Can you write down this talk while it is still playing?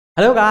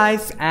Hello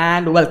guys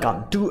and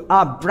welcome to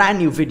a brand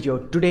new video.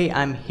 Today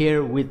I'm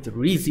here with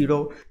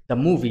ReZero, the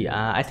movie.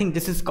 I think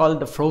this is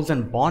called The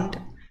Frozen Bond,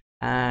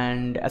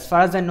 and as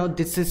far as I know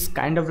this is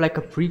kind of like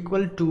a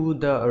prequel to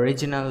the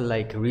original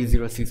like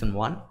ReZero season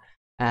 1,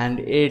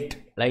 and it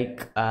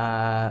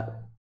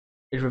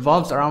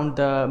revolves around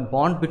the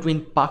bond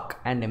between Puck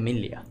and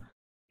Emilia.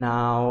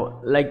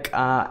 Now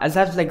as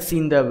I've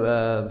seen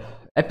the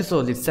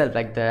episodes itself,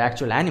 like the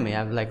actual anime,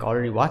 I've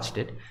already watched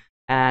it,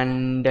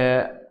 and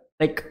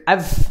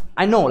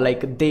I know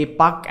they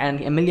Puck and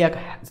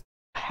Emilia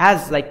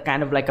has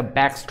kind of like a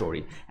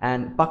backstory,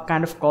 and Puck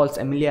kind of calls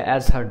Emilia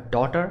as her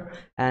daughter,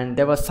 and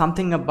there was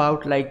something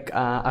about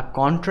a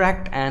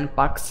contract, and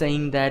Puck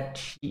saying that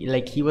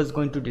he was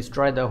going to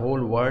destroy the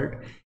whole world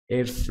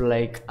if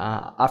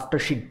after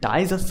she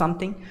dies or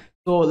something.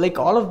 So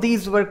all of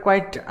these were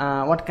quite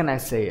what can I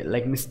say,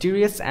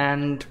 mysterious,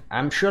 and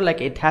I'm sure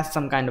it has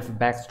some kind of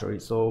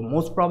backstory. So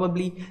most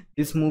probably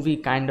this movie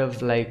kind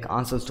of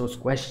answers those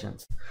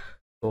questions.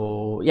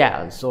 So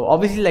yeah, so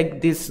obviously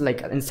this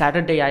in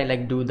Saturday I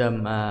do the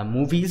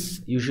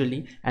movies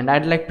usually, and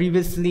I'd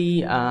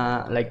previously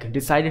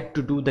decided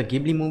to do the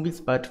Ghibli movies,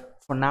 but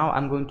for now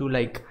I'm going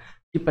to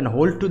keep an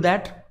hold to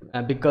that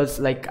because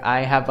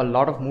I have a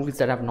lot of movies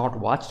that I've not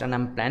watched and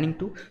I'm planning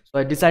to, so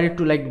I decided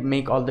to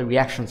make all the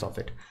reactions of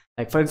it,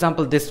 for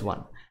example this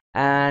one.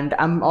 And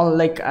I'm all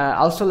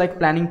also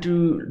planning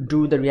to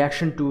do the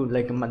reaction to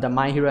the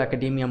My Hero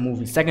Academia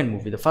movie, second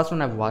movie. The first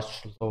one I've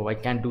watched, so I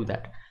can't do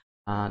that.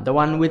 The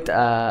one with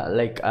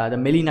the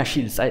Melina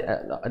Shields,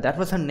 that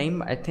was her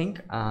name, I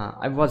think.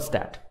 I watched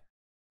that,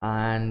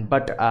 and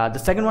but the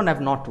second one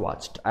I've not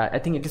watched. I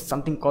think it is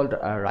something called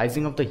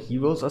Rising of the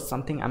Heroes or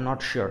something, I'm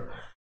not sure,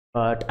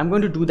 but I'm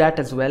going to do that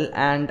as well.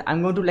 And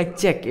I'm going to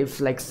check if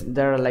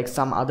there are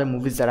some other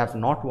movies that I've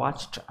not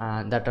watched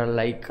that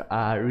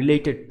are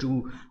related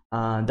to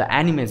the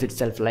animes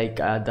itself,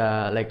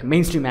 the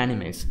mainstream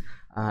animes.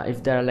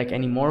 If there are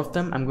any more of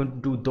them, I'm going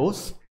to do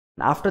those.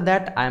 After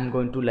that I'm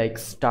going to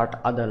start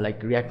other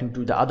reacting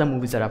to the other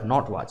movies that I've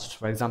not watched.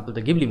 For example,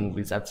 the Ghibli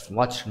movies, I've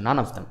watched none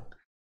of them,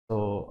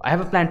 so I have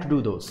a plan to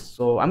do those.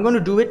 So I'm going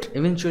to do it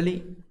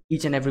eventually,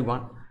 each and every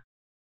one.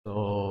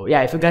 So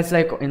yeah, if you guys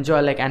enjoy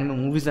anime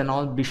movies and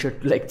all, be sure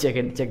to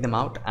check them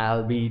out.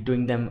 I'll be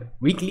doing them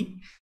weekly.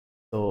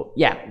 So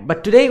yeah,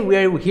 but today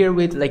we're here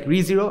with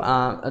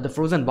ReZero, the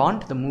Frozen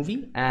Bond, the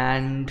movie.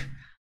 And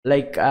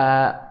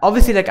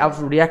obviously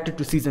I've reacted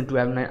to season 2,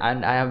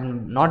 and I have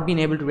not been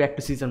able to react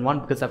to season 1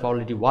 because I've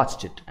already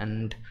watched it,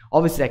 and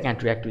obviously I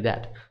can't react to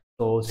that.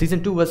 So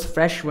season 2 was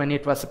fresh when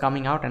it was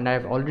coming out, and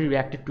I've already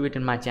reacted to it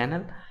in my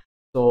channel.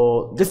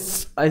 So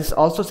this is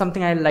also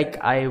something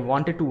I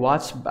wanted to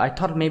watch. I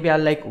thought maybe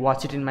I'll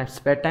watch it in my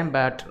spare time,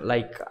 but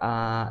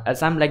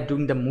as I'm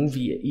doing the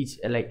movie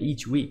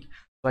each week,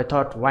 so I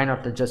thought why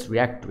not to just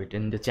react to it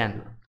in the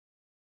channel.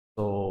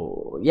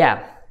 So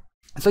yeah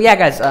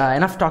guys,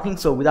 enough talking.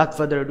 So without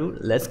further ado,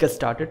 let's get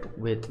started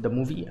with the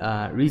movie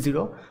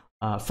ReZero,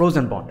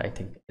 Frozen Bond, I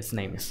think its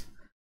name is.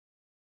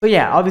 So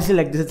yeah,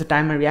 obviously this is the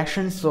timer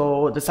reaction,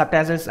 so the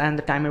subtitles and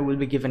the timer will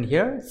be given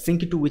here.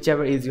 Sync it to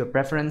whichever is your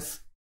preference,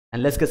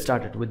 and let's get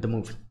started with the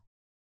movie.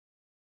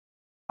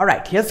 All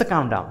right, here's the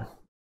countdown.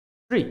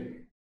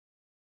 3,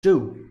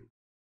 2,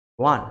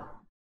 1,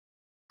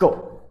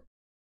 go.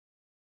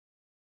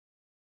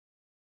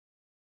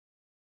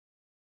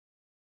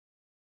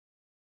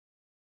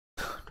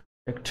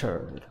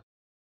 Victor.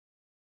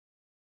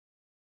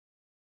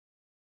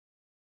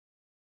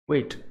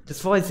 Wait,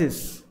 this voice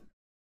is...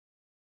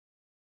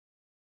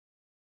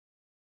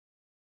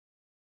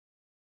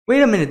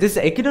 Wait a minute, this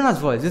is Ekidona's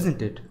voice,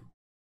 isn't it?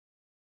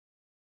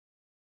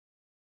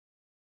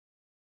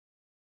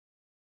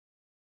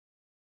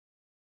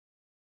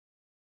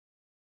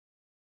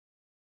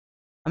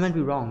 I might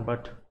be wrong,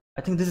 but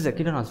I think this is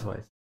Ekidona's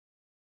voice.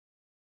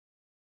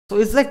 So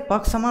is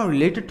Puck somehow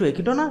related to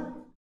Ekidona?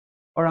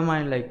 Or am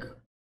I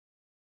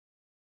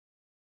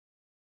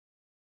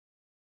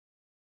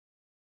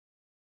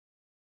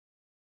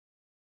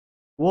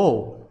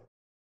whoa,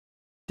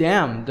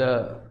 damn,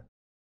 the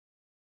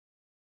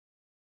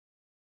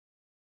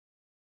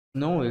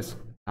snow is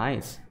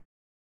nice.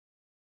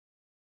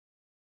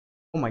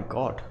 Oh my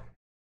god,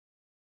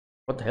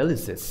 what the hell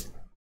is this?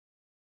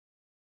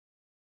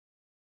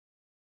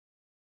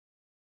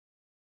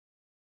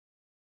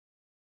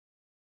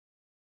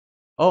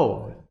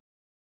 Oh,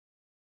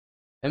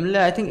 Emily,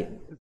 I think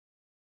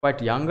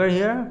quite younger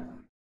here.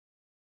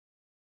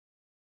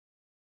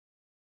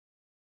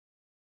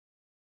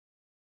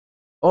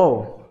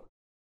 Oh,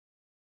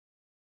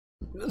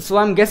 so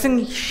I'm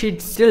guessing she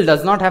still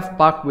does not have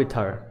Puck with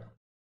her,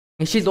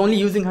 and she's only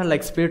using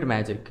her spirit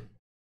magic.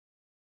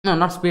 No,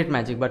 not spirit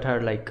magic, but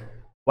her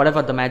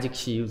whatever the magic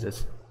she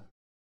uses.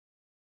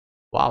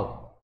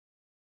 Wow.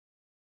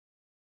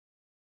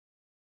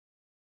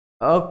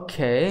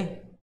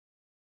 Okay.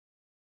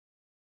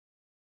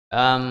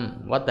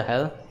 What the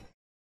hell?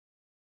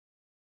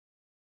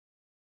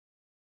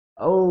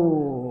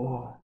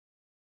 Oh,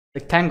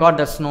 thank god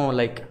the snow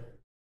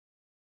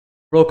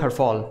broke her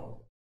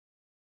fall.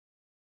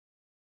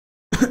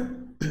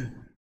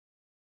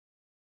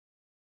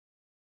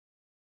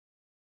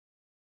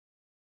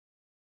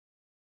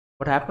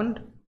 What happened?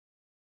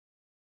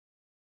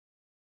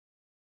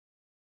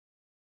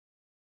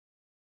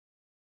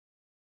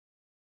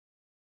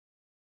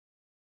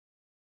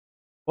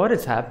 What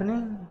is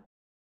happening?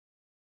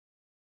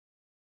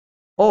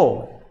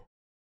 Oh,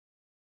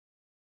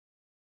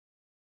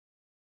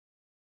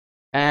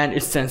 and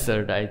it's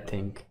censored, I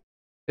think,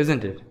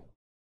 isn't it?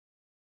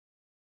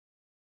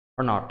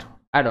 Or not?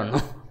 I don't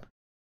know.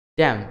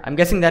 Damn, I'm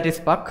guessing that is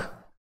Puck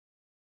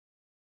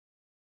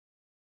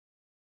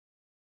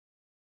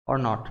or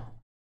not.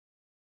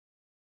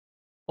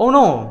 Oh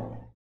no!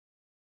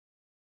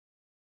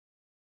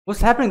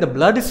 What's happening? The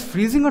blood is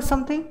freezing or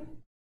something?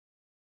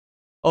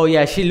 Oh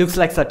yeah, she looks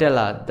like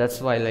Satella. That's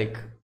why, like,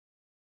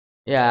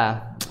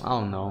 yeah.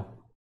 Oh no.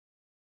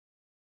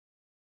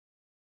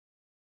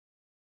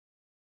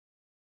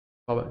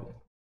 Probably.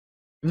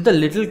 If the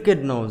little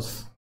kid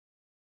knows.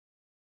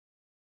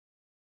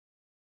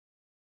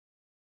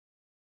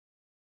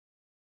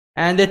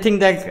 And they think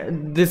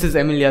that this is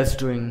Emilia's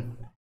doing.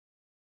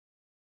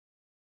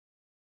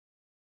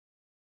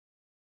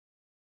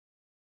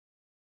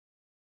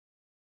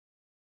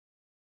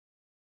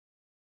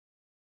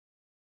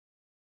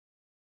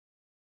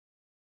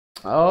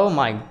 Oh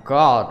my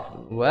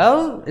god.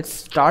 Well, it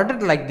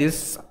started like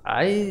this.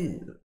 I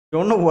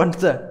don't know what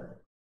the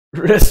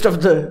rest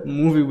of the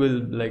movie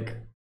will like.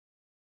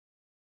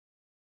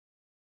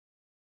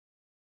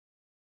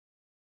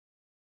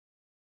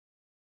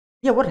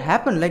 Yeah, what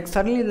happened? Like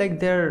suddenly like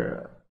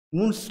their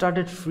wounds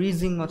started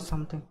freezing or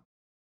something.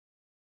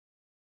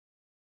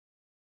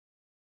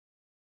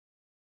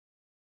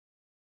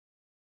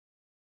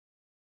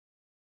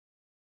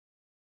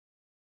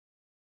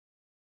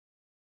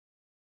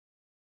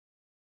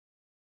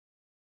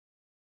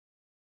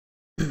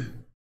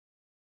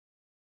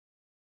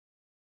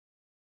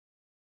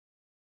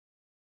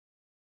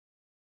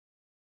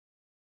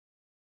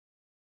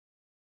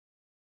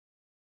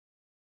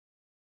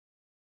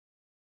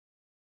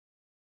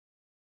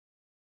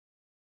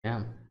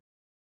 Yeah.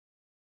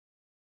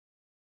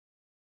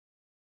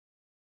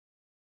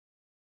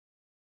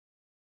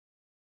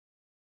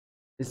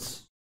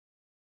 It's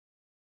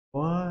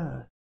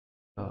what?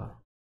 Uh,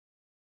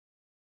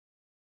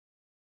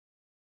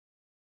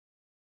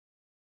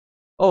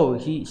 oh,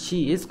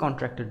 she is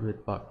contracted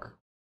with Buck,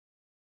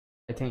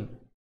 I think.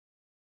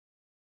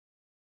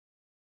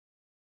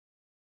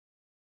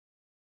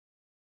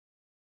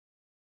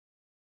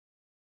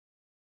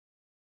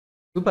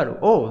 Subaru.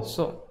 Oh,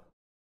 so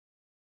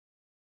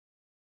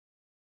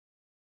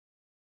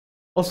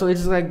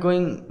it's like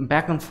going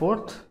back and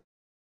forth.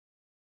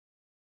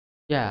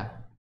 Yeah.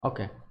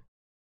 Okay.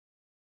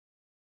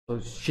 So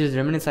she's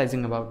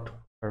reminiscing about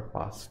her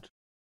past.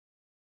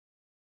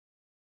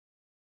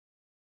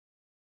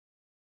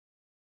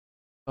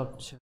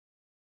 Sculpture.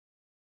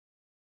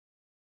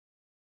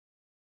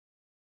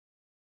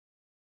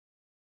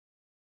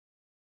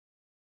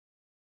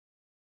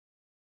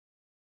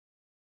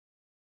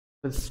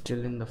 Is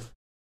still in the.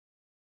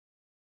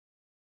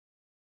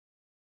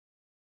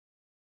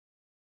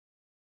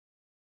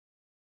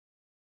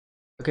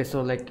 Okay,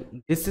 so like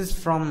this is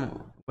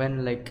from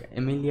when like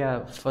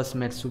Emilia first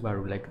met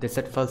Subaru. Like they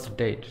said first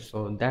date.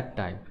 So that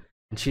time,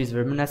 and she's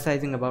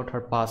reminiscing about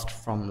her past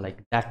from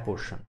like that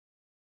portion.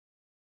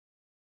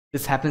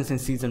 This happens in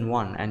season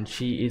one, and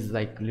she is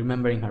like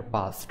remembering her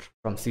past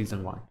from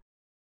season one.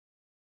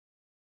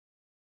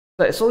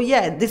 So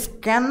yeah, this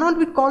cannot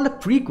be called a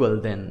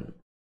prequel then.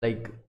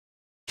 Like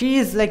she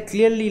is like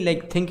clearly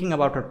like thinking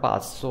about her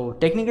past. So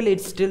technically,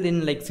 it's still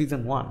in like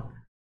season one.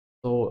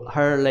 So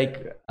her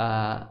like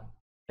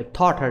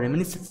thought, her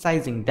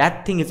reminiscing,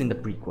 that thing is in the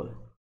prequel.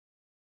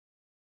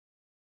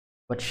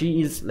 But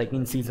she is like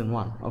in season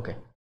one. Okay,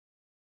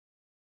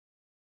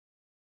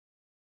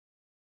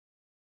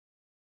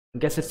 I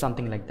guess it's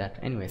something like that.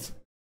 Anyways,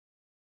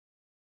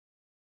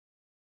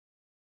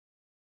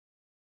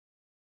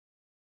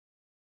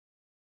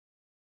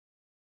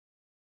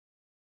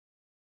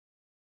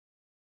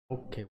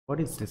 okay,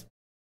 what is this?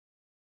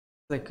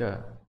 Like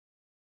a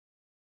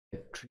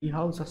tree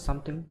house or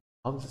something?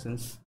 House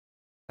inside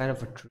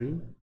of a tree,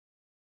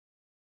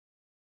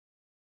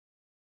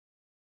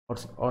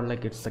 or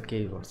like it's a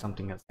cave or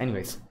something else.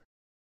 Anyways,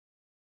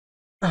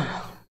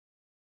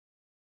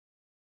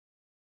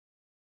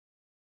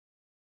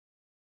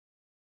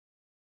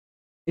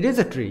 it is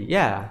a tree.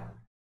 Yeah.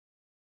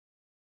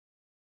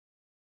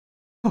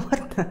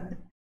 What the?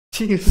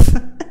 Jeez.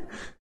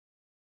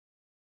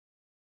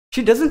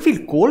 She doesn't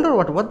feel cold or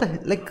what? What the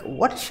like?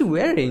 What is she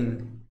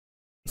wearing?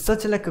 It's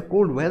such like a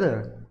cold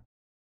weather.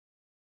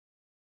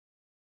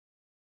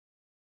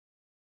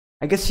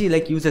 I guess she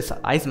like uses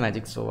ice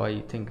magic, so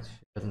I think she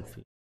doesn't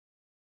feel.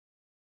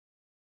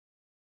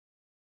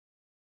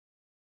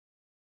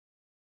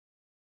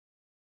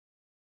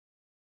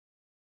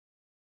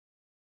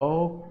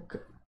 Okay.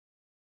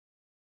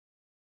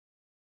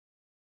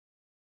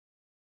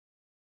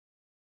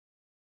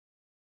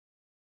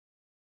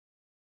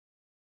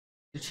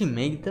 Did she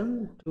make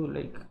them to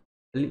like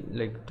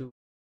to?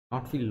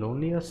 not feel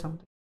lonely or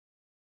something?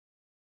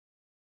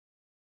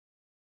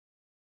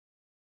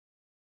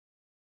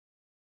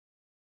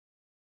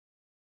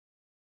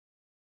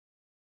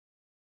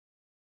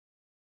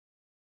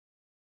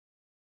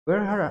 Where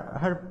are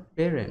her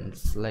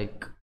parents?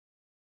 Like,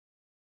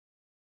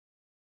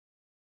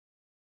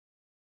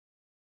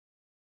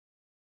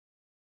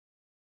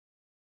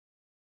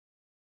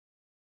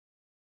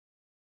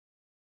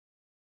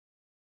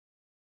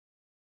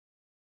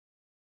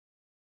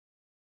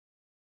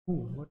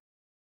 ooh, what?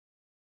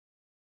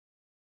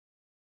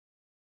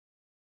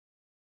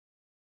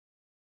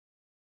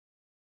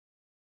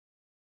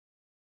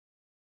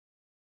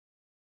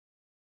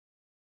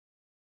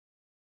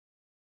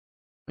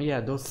 Yeah,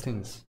 those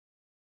things.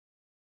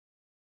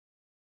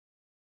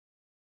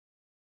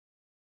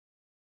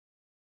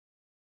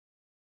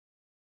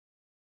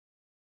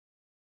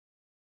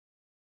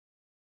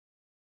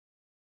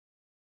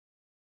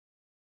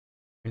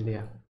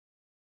 Yeah.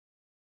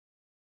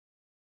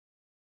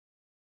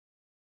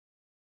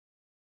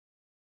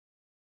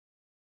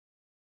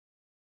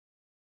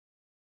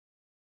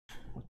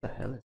 What the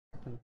hell is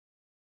happening?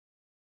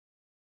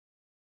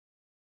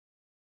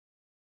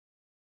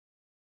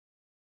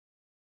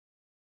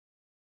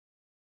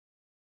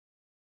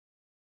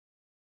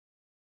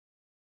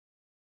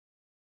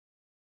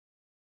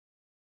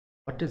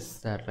 What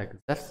is that? Like, is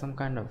that some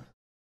kind of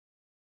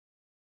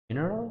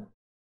mineral?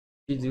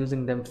 She's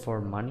using them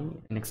for money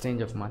in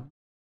exchange of money.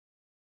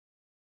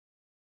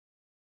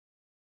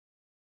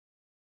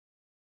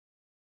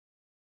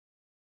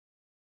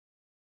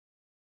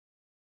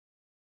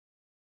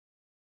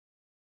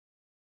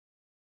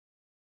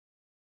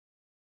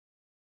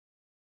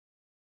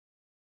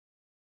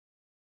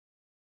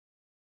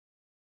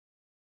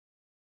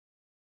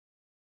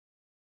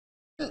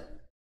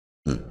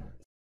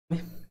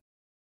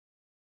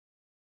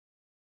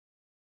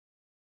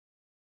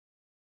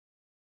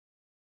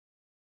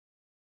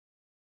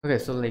 Okay,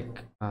 so like,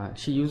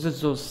 she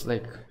uses those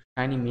like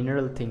shiny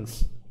mineral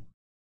things in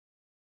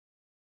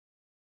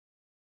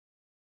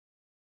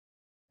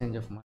exchange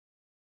of money.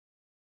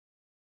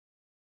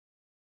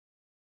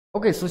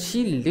 Okay, so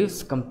she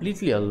lives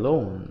completely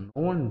alone.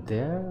 No one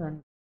there,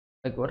 and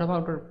like, what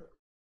about her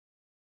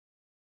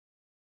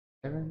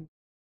parents?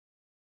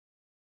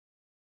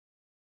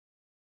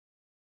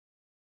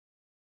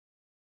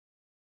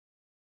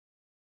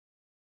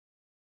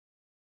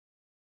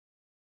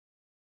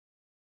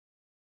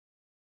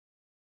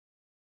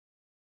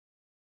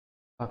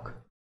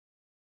 Fuck.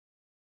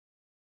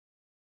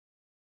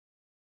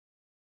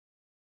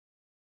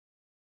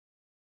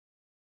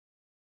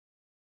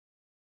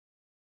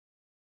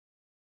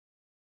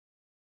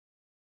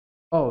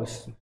 Oh,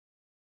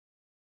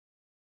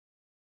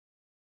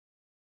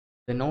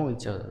 they know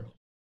each other.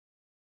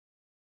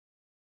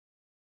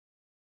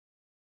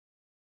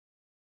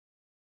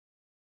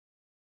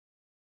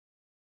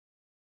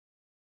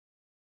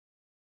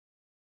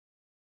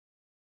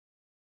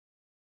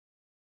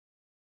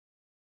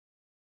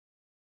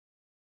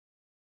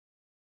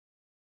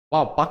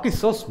 Wow, Puck is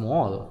so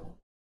small.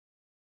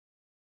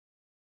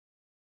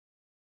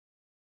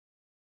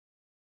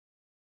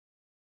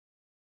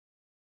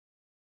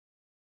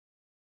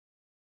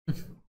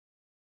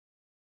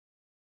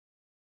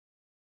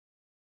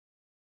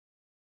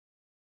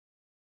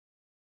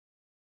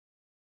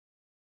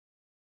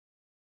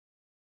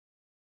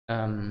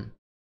 Um,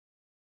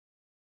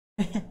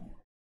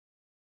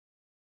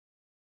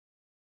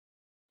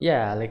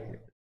 yeah, like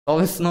it's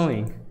always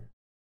snowing.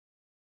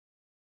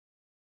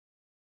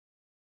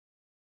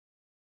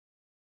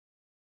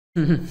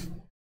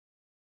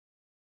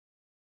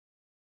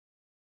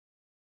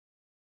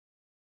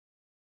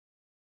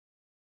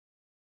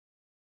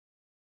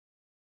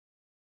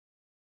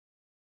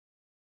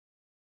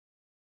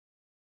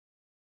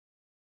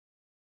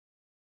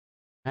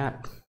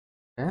 Yeah.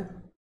 Okay.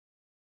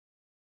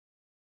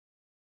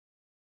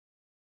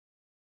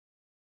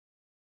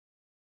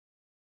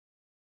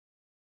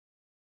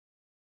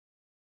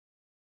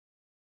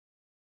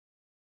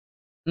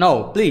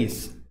 No,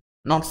 please,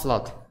 not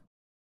sloth.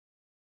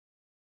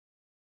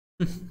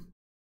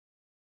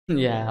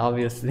 Yeah,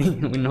 obviously,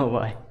 we know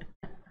why.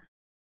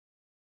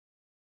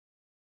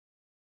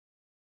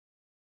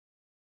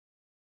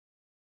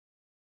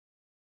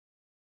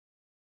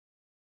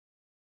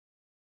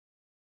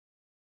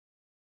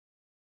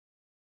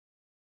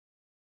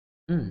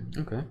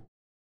 Okay.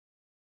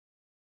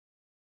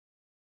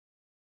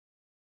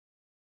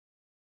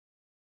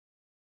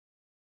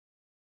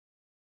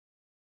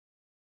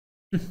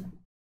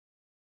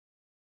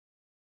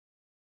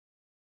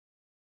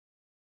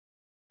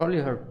 Probably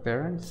her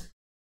parents.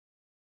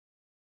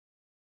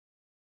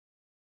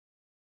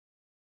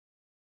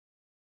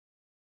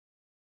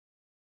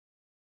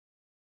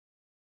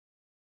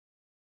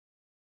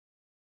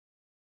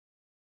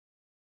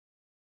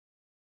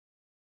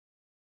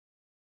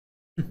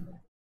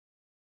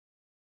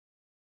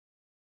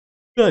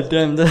 God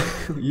damn, the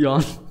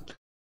yawn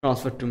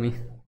transferred to me.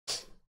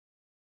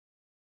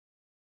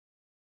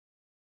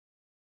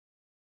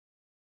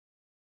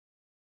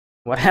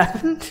 What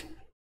happened?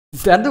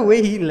 Is that the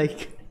way he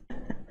like?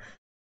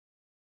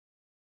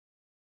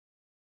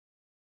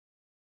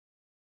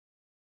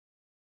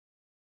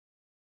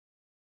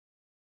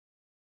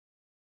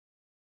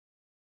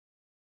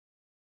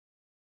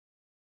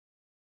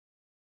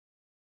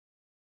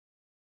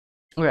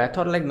 Okay, I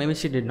thought like maybe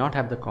she did not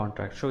have the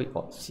contract.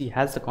 So she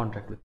has the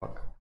contract with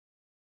Puck.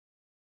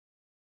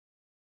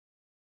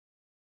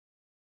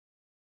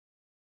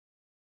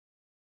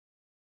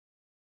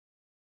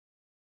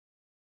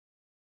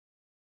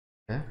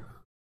 Yeah.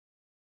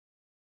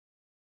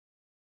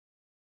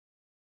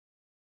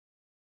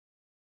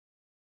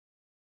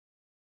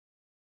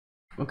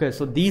 Okay,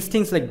 so these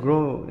things like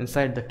grow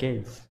inside the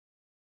cave.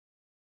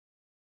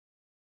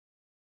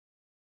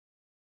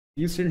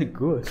 He's really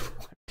good.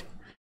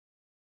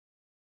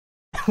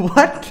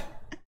 What?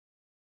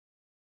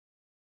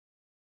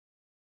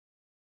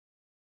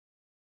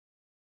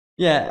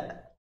 Yeah,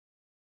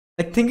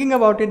 like thinking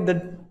about it,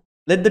 that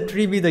let the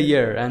tree be the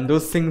year and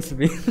those things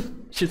be.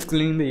 She's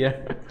cleaning the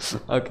year.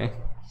 Okay.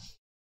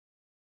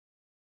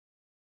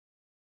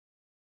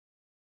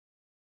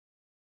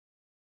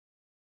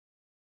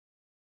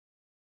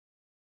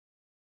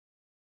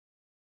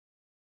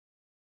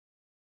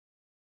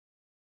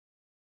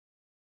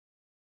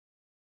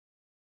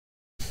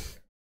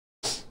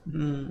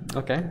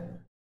 Okay.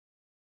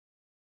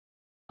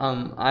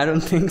 I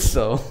don't think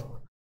so.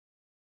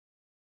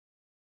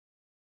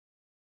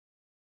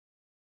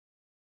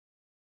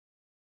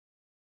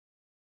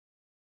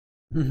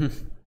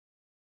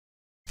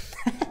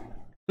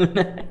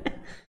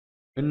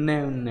 Unne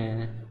unne.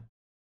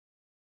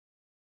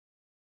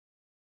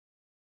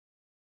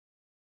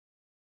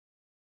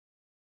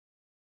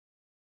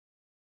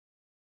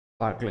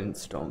 Sparkling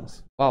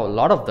stones. Wow, a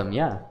lot of them,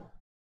 yeah.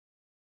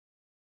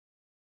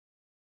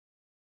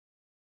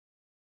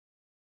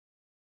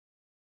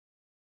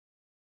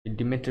 It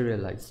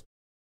dematerialized.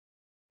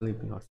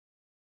 Sleeping or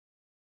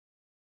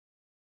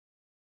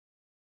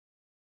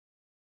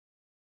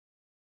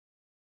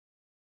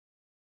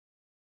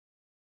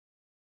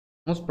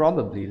most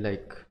probably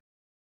like.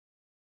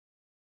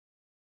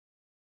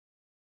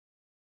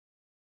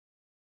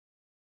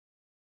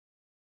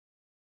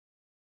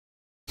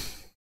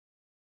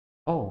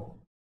 Oh,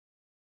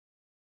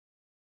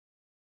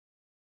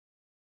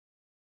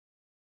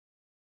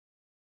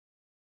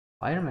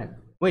 fireman.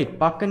 Wait,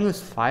 Puck can use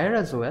fire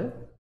as well?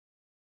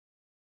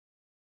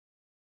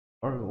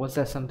 Or was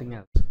that something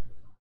else?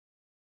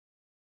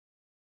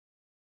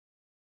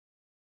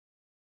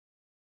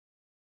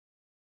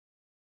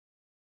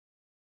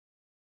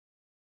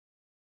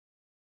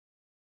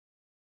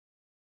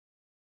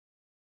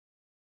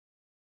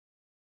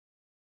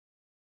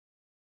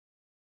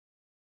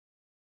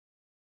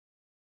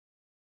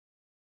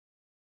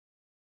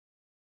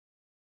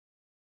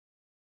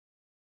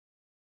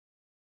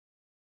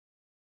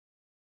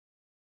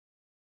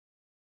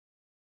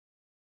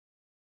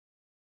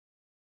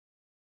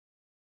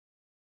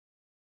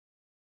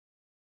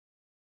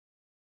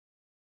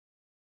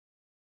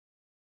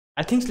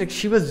 I think like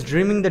she was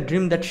dreaming the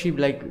dream that she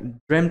like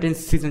dreamt in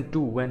season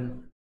 2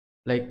 when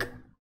like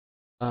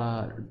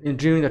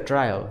during the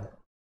trial,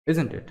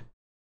 isn't it?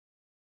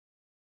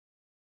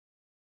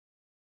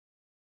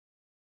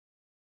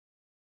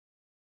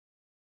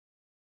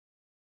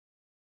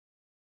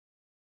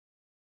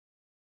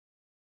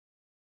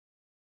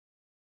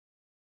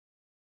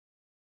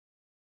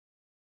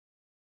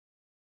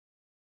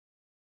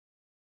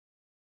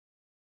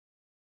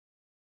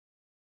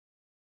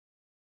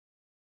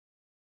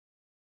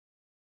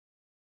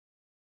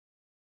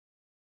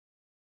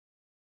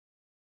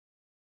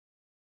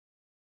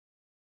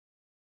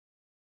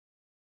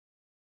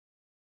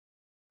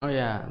 Oh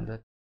yeah,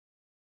 that.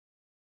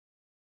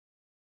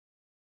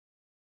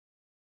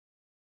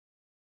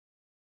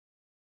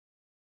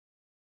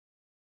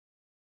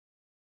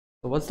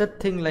 So what's that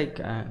thing like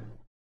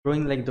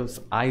growing like those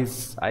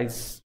eyes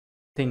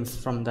things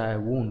from the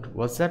wound?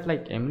 Was that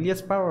like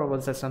Emilia's power or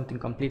was that something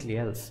completely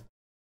else?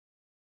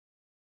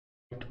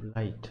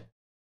 Light.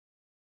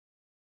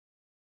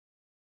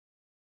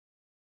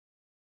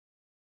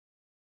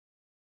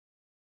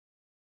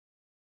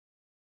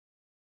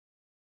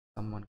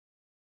 Someone.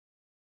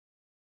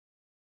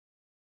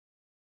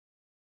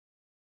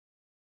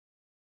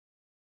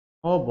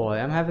 Oh boy,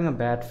 I'm having a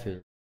bad feel.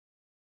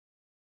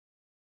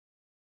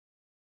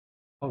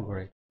 Oh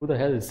great. Who the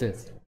hell is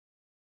this?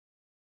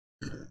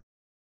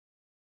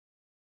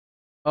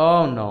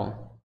 Oh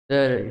no.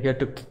 They're here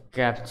to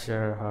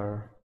capture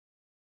her.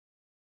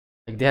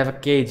 Like they have a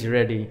cage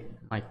ready.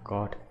 My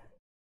god.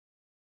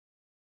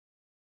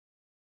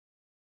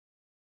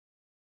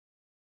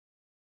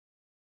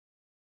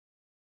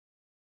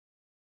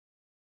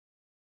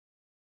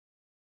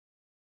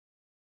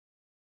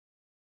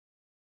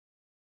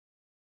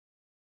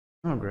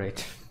 Oh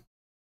great.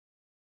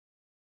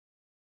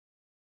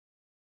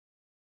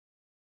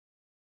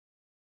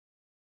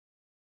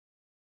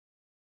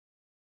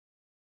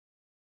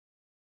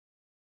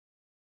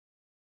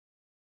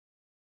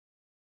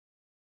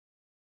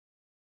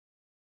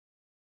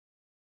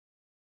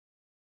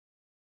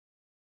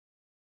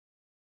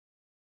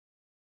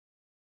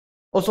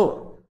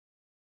 Also,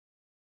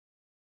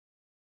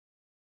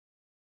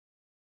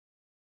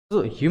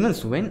 so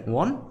humans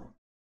won.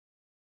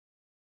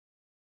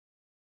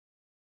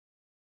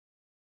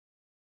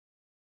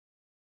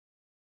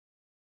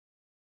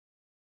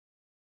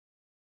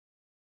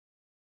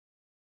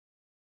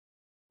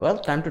 Well,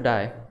 time to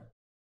die.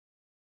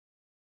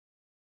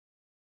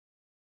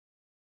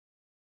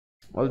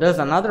 Well, there's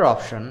another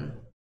option.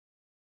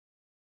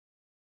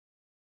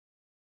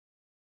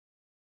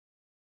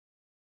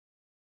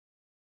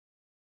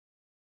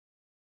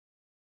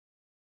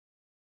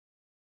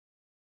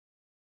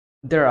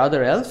 There are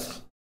other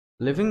elves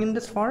living in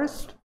this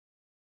forest?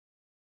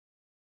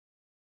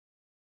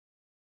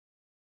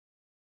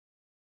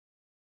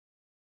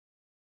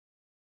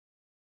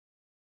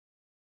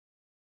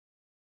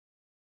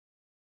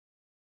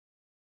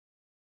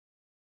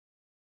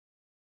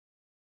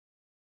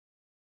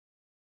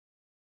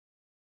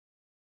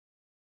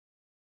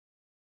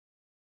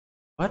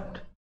 What?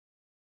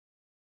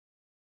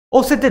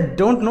 Oh, so they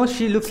don't know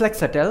she looks like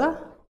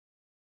Satella?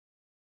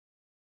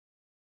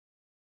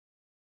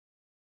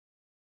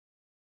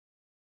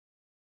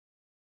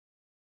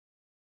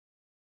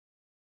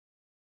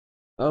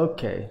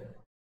 Okay.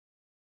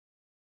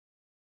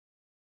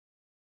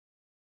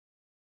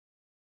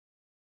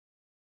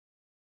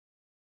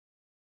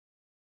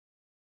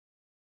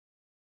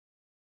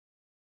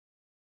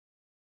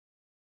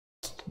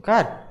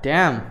 God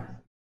damn.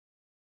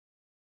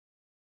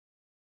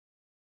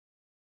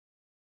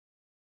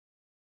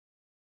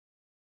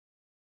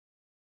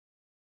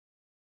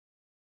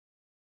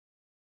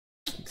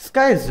 This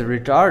guy is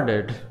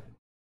retarded.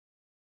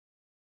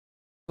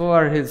 So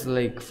are his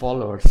like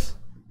followers.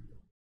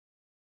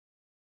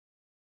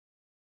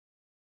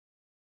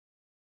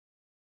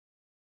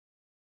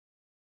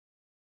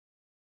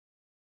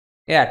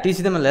 Yeah, teach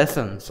them a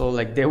lesson so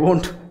like they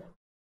won't.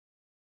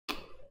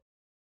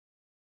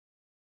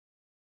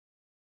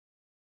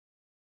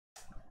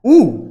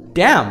 Ooh,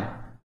 damn.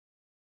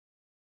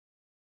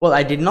 Well,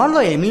 I did not know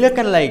Emilia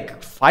can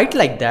like fight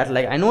like that.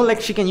 Like I know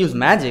like she can use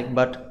magic,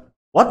 but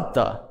what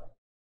the?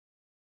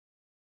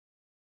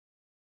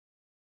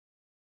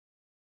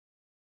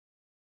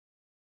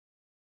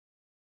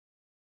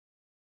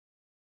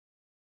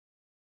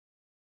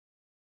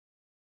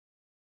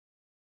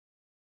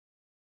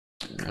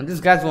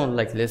 These guys won't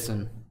like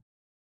listen.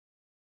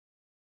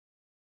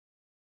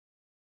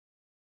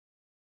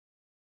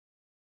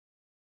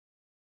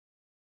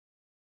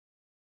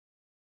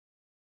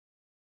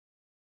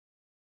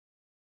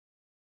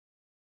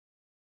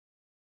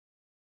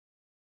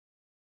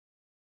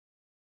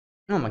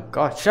 Oh my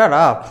god, shut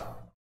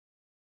up.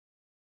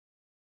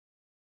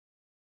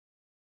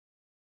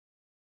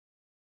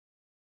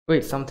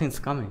 Wait, something's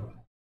coming.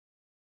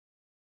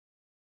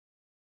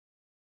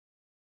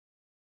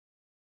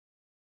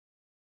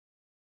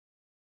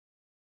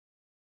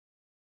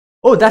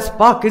 Oh, that's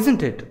Puck,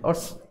 isn't it? Or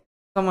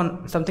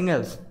something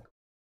else.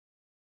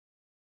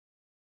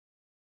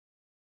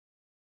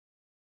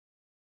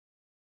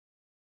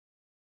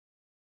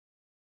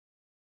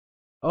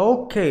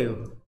 Okay.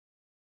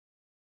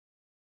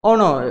 Oh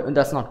no,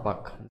 that's not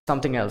Puck.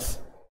 Something else.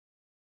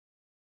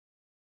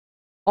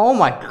 Oh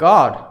my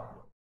god.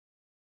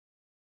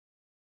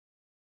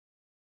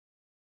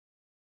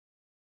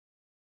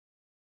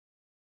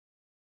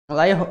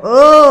 Well,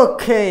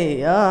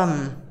 okay.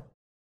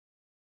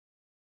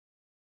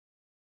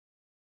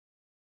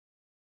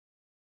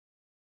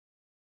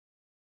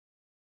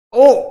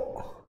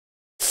 Oh,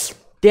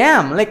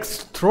 damn! Like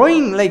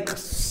throwing like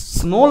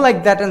snow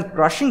like that and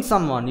crushing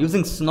someone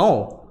using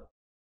snow.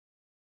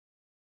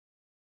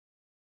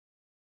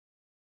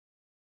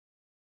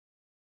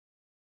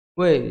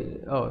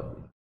 Wait.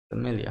 Oh,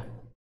 Amelia.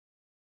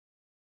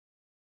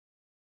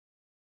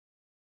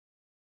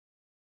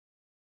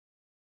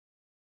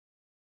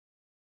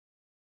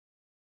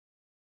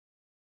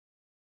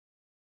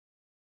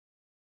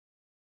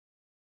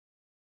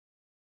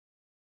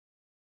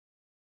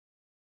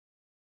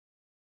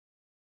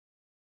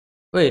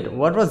 Wait,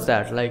 what was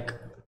that? Like.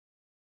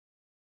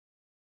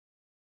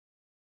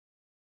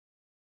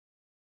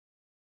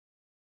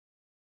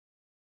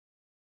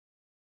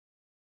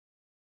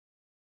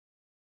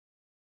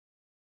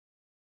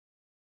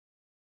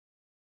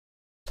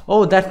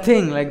 Oh, that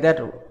thing like that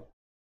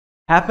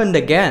happened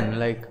again.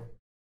 Like.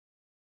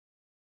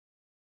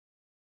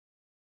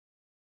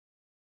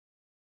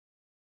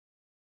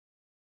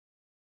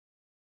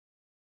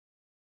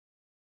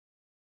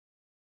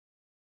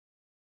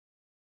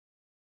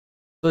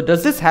 So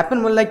does this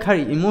happen when like her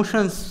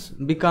emotions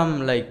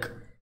become like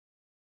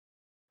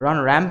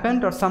run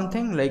rampant or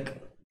something?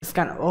 Like it's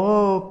kind of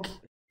oh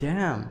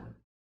damn,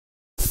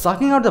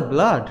 sucking out the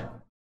blood.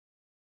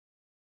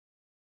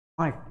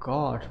 My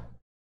god.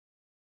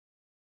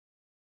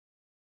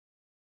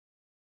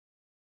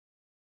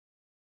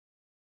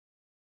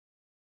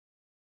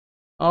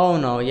 Oh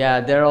no, yeah,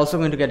 they're also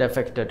going to get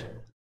affected.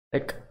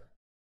 Like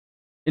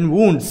in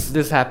wounds,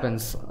 this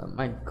happens. Oh,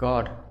 my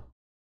god.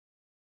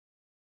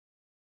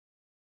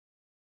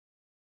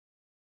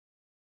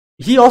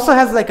 He also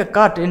has like a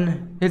cut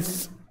in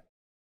his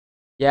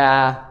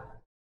Yeah,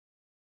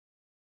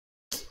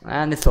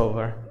 and it's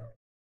over.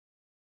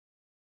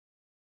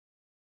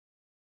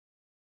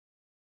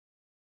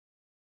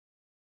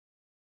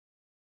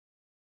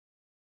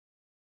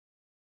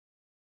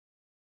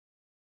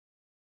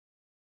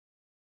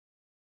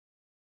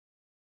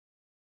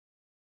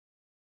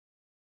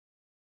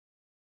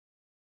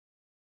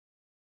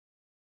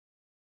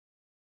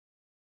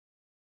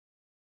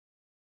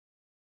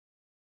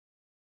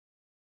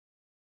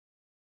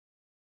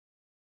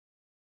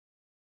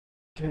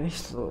 Okay,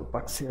 so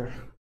Bucks here.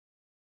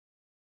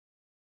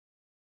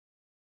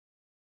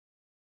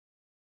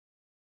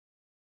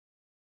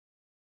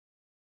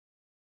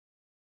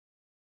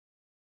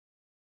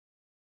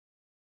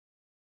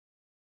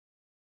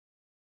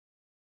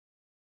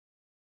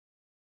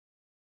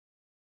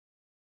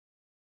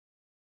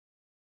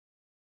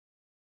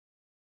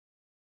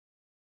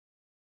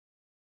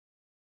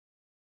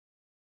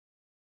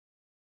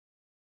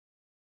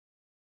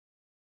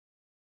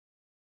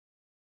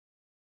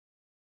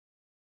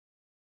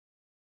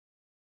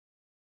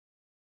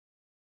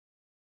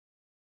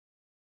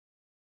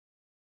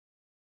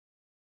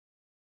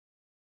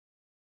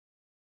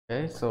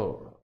 Okay,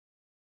 so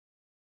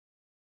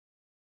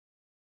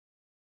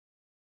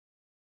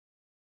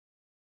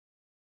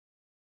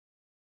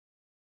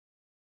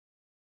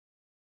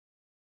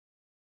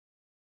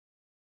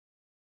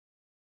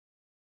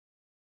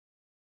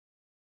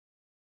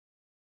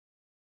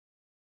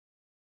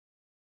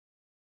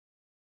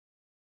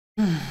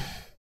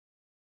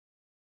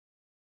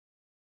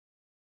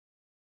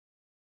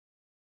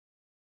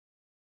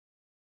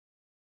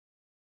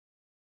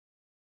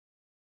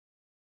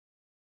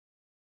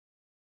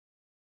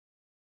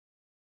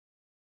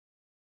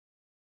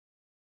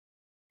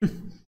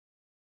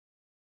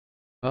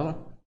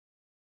well,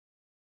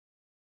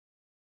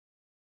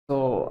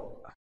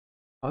 so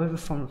however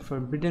from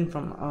forbidden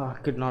from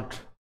could not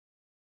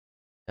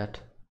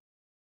that.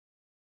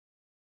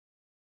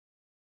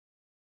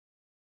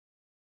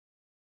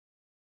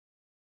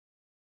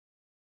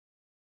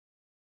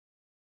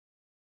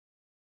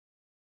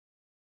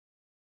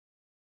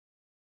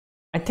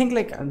 I think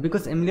like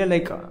because Emilia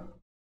like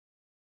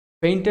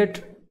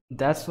fainted,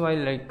 that's why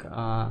like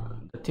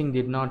the thing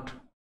did not,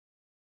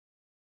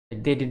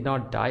 like, they did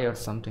not die or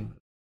something.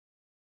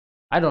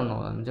 I don't know,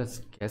 I'm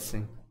just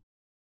guessing.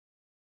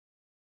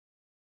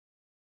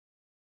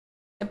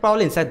 They're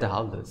probably inside the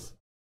houses.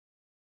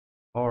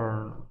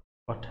 Or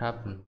what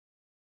happened?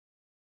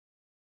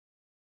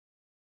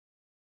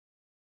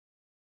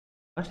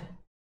 What?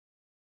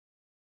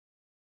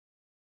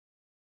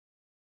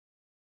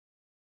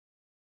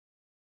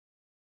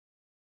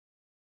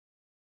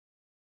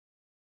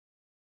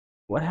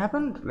 What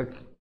happened? Like,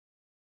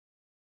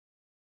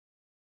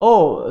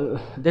 oh,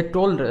 they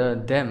told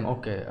them.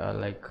 Okay,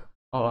 like,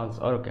 oh,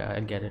 okay, I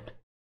get it.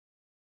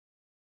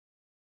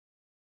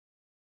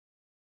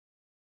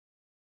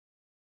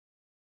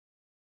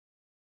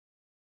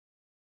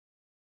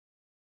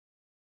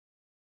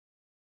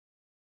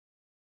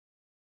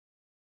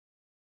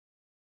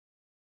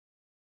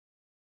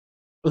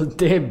 Well,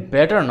 they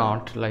better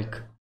not.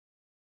 Like,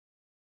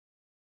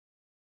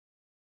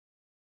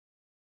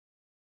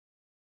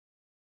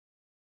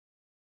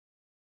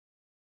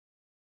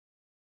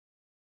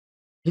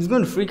 he's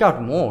going to freak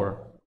out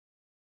more.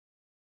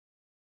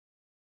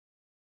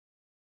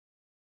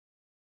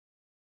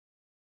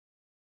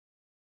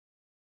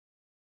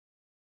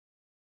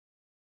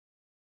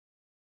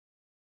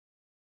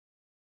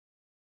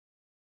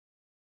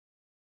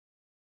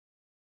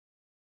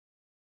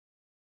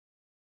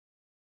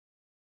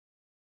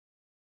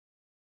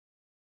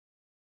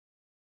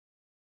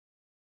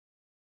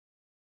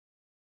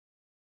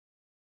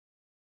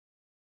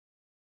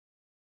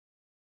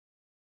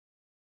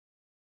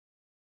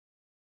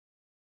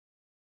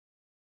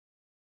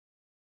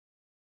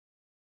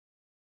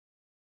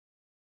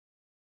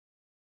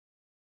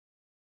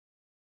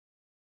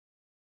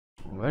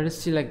 Where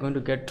is she like going to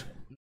get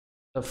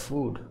the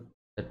food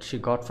that she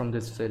got from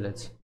this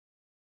village?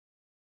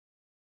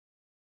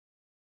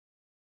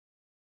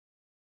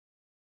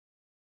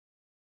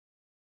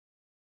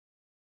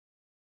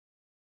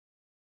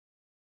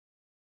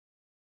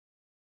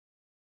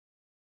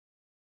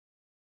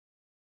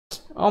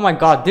 Oh my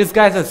god, these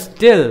guys are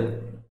still.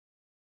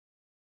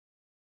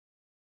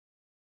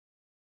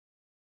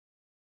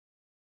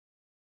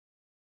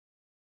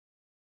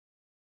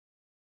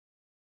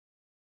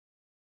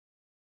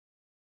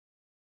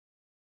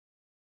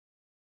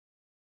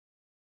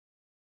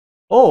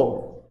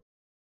 Oh,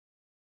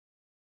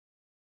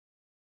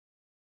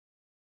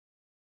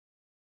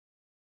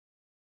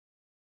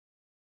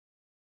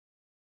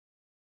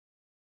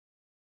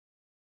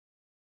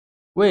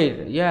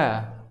 wait,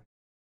 yeah.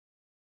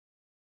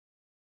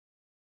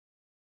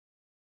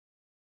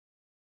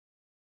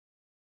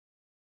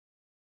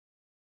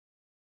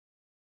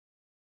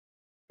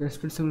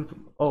 Responsible.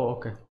 Oh,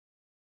 okay.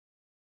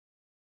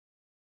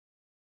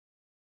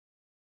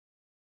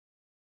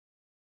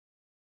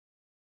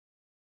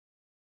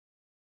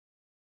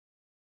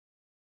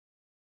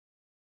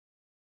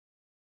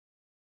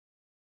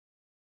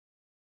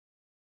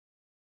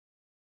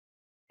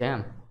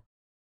 Damn.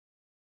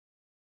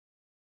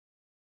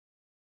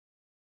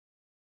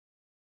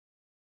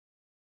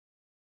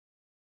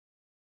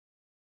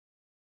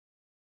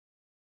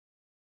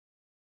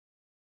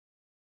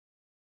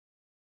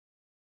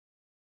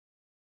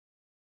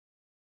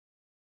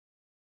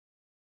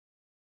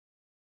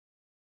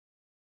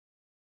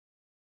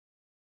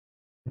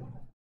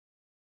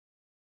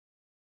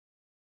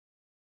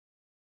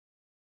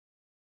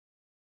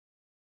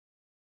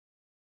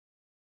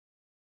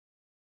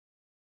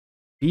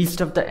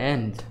 Beast of the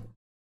End.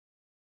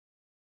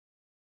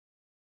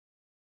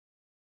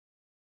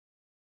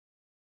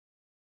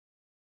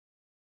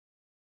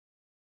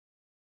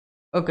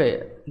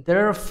 Okay,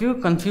 there are a few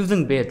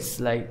confusing bits,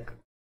 like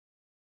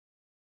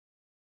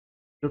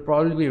it'll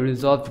probably be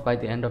resolved by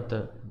the end of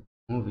the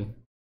movie.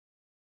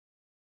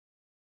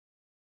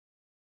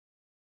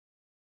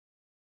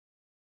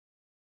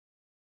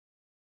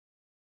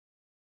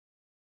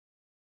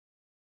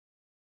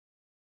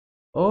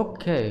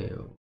 Okay.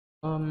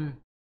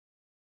 Um.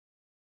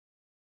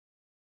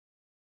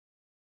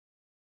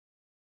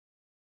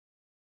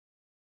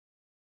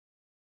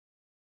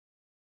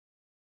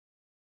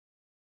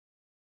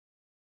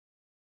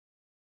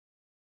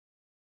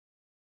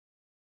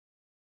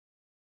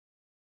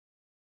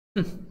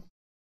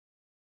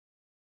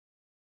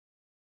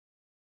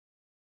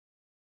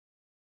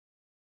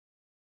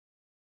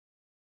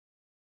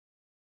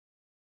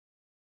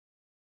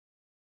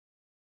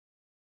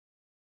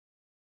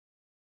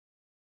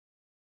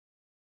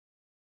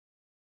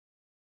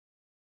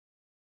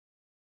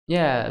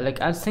 Yeah, like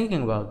I was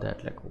thinking about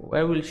that. Like,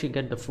 where will she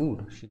get the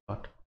food she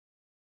got?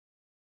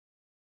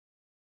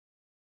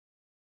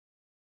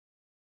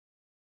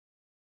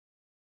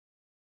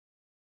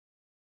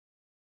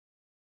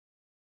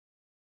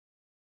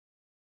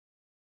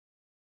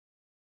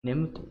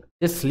 Nimut?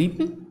 They're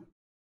sleeping?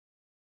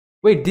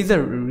 Wait, these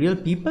are real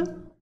people?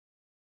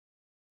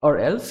 Or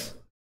else?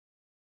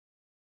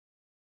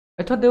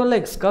 I thought they were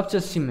like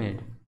sculptures she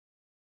made.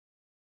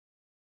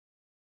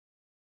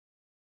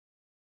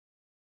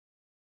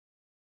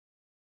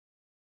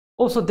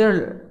 Oh, so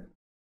they're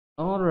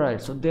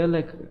alright, so they're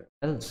like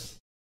elves.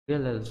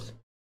 Real elves.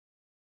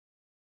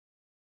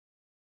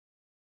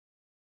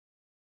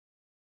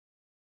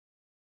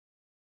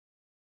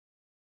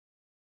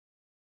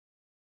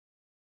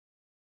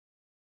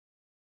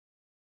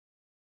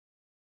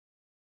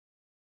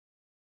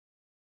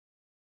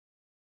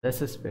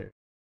 That's a spirit.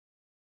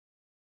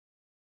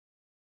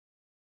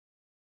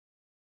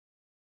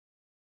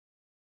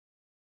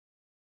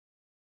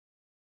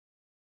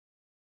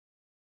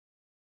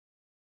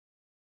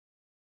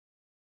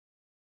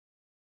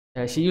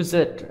 Yeah, she used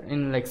it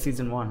in like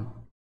season 1.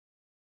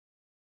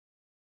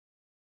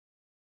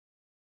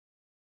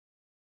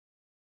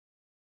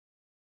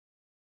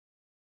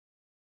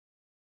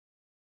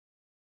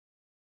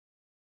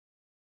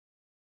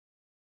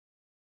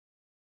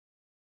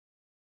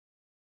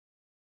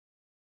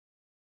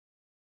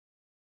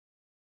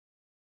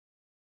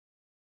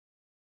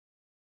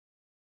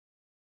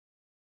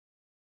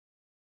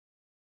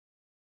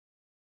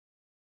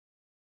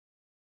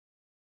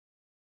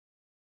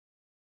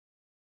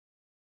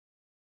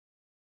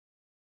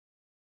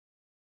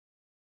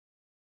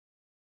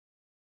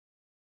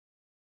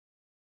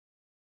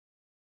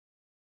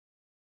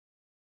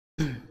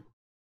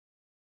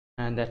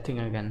 And that thing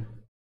again.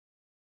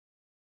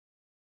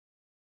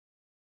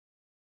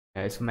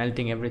 Yeah, it's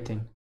melting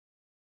everything.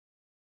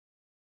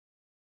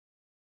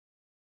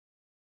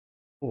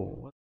 Oh,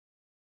 what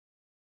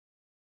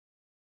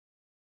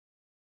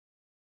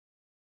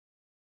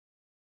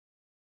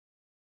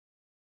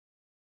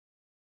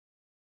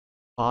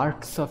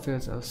parts of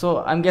yourself. So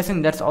I'm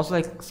guessing that's also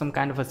like some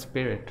kind of a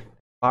spirit.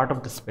 Part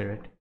of the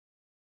spirit.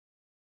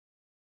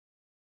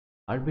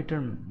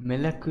 Arbiter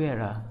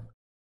Melequera.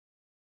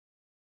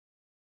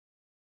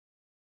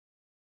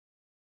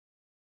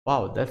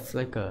 Wow, that's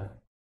like a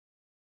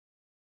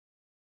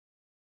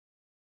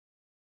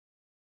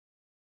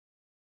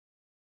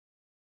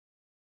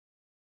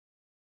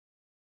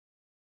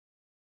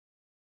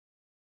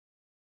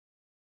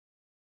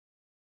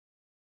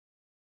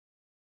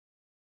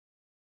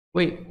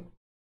wait.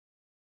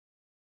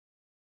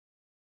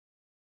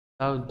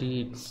 How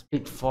did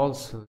speak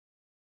falsehood?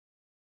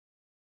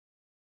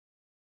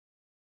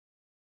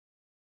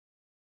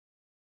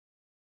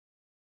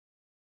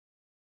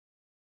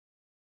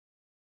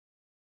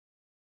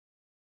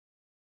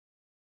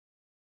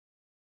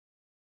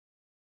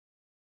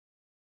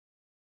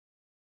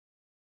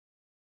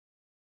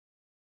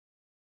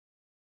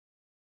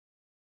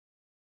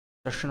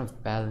 Question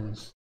of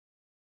balance.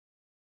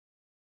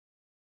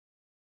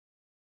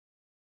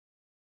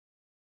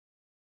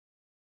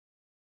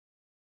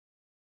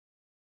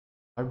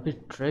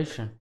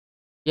 Arbitration.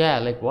 Yeah,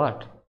 like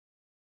what?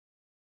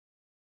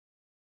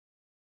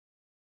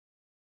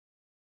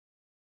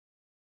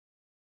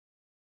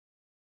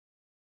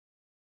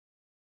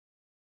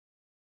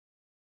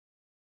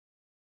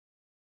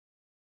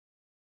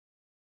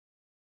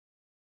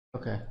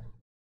 Okay.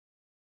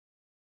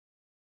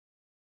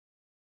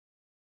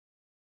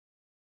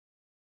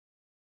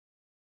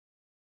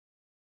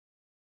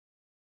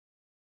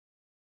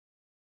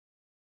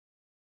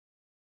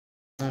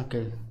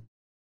 Okay.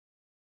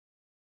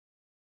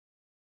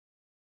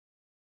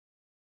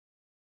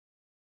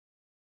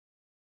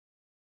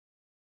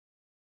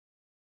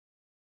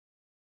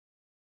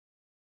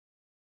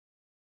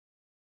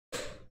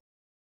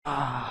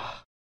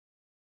 Ah.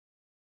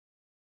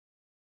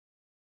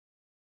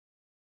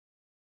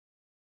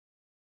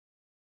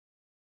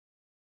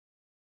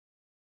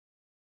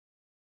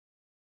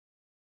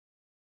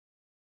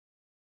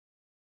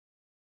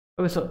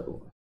 Okay,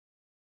 so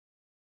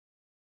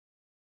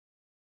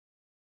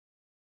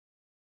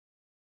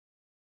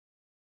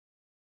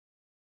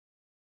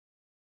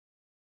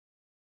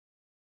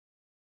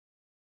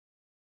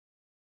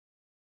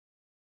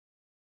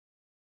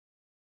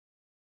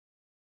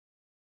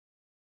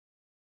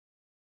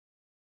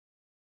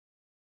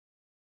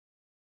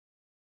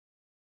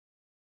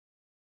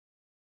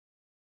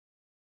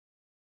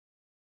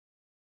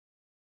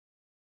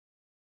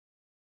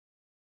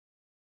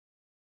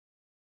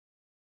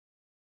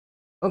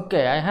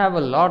okay, I have a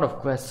lot of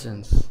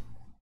questions.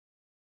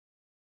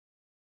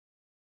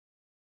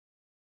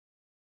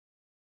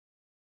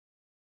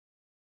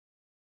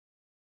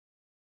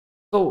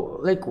 So,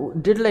 like,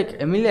 did like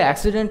Emilia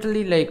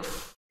accidentally like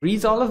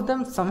freeze all of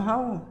them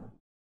somehow?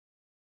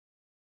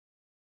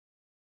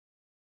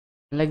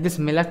 Like this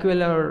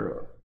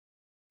molecular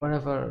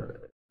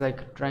whatever,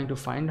 like trying to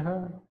find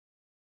her.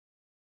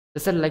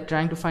 They said like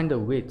trying to find the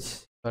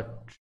witch,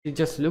 but she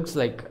just looks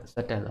like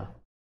Satella.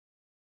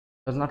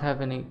 Does not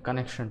have any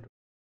connection to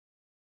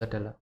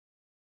Satella.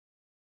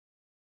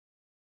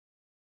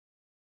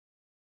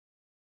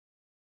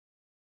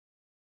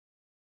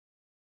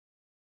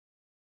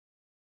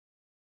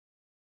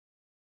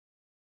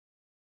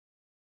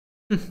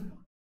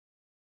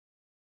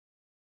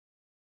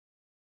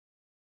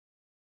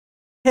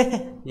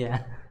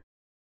 Yeah.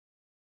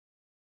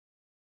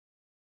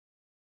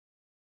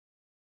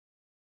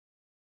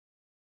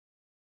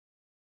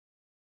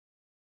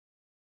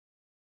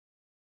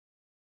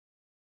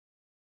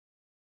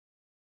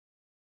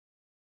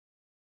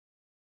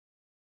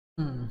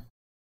 Hmm.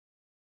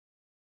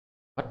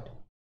 What?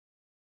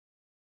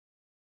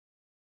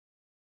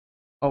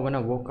 Oh, when I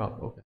woke up.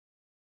 Okay.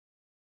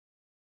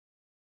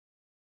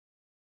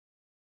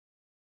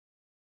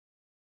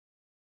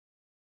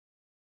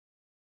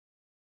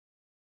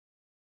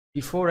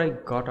 Before I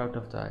got out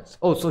of the ice.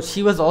 Oh, so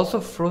she was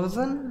also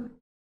frozen?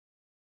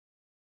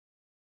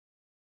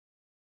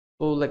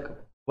 So like,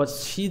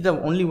 was she the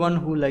only one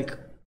who like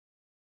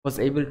was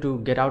able to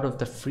get out of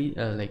the free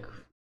like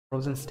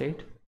frozen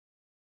state?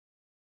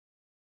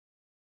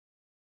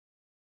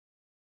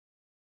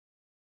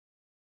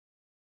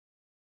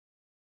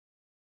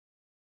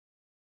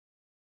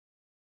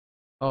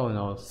 Oh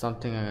no,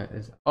 something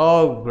is.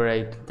 Oh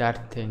great,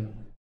 that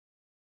thing.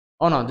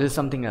 Oh no, this is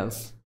something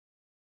else.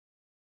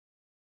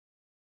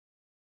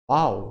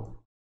 Wow,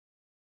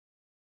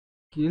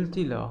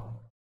 Kiltila.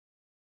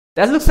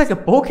 That looks like a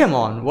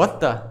Pokemon. What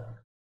the?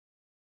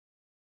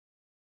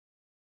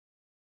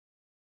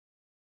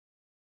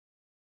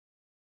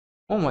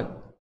 Oh my.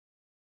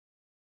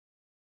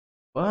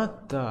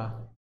 What the?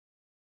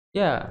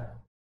 Yeah,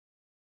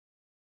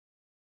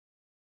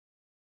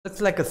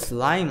 that's like a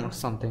slime or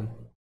something.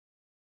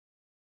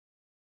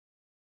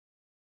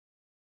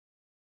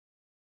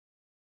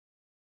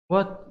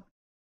 What?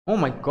 Oh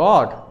my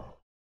god.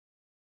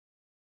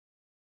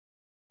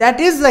 That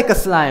is like a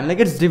slime. Like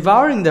it's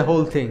devouring the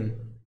whole thing.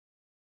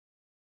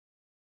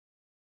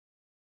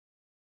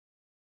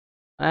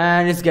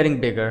 And it's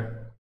getting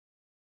bigger.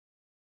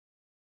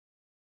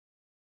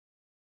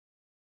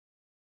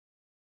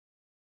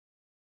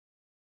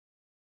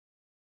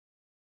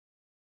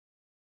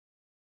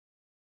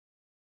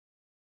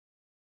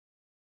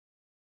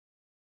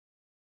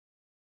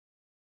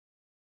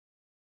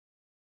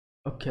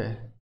 Okay.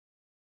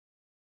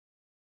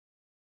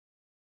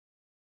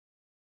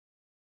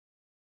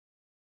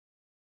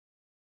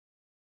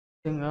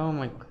 Oh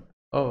my.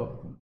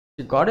 Oh,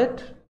 you got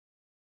it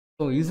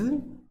so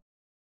easily?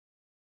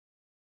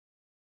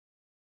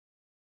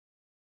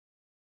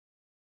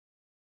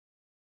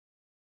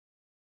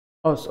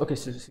 Oh, okay,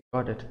 so she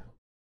got it.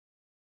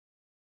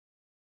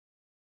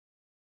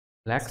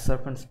 Black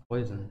serpent's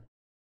poison.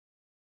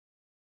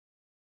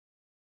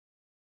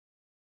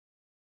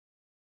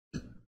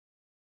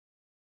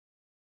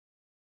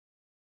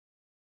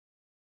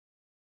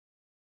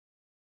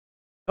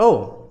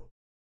 Oh,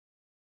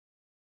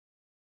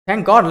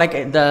 thank God! Like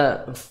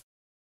the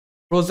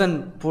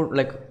frozen,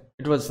 like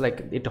it was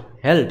like it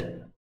held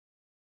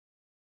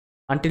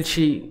until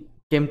she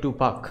came to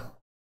Puck.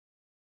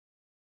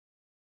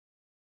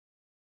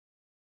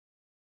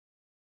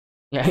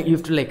 Yeah, you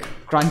have to like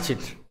crunch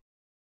it.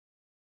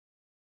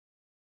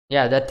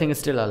 Yeah, that thing is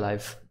still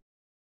alive.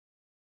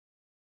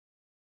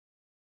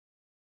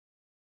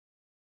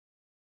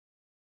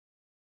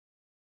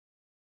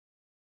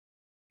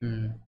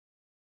 Hmm.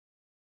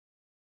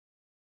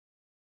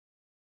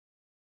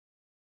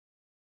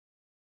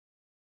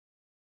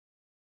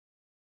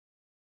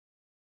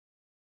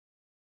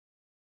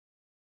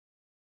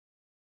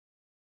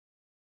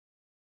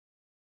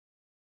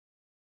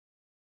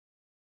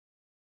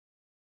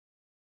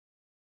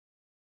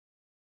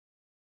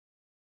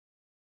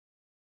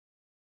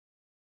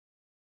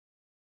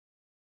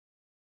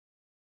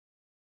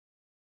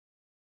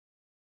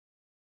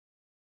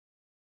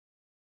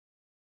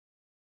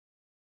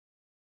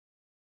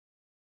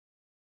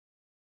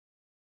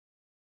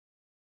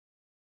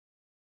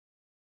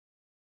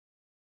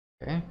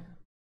 Okay.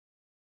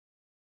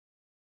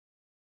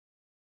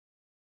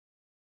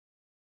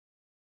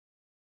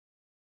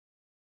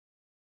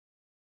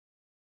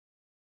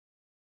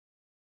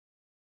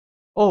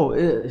 Oh,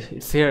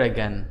 it's here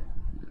again.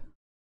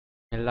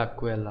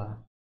 Melaquela.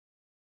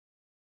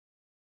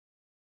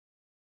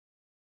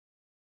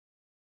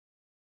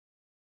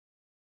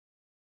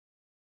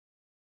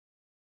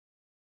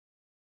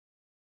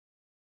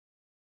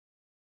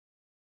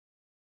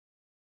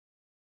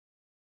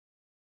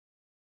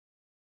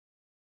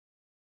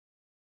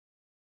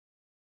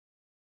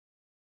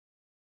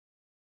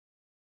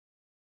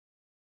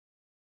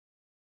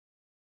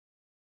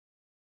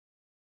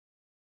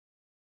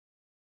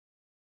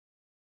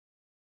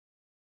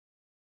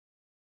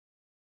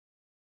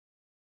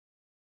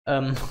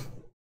 Um.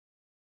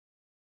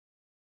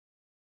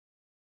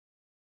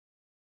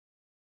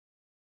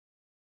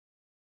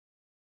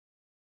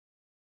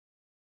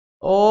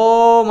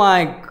 Oh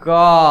my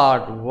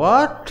God!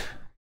 What?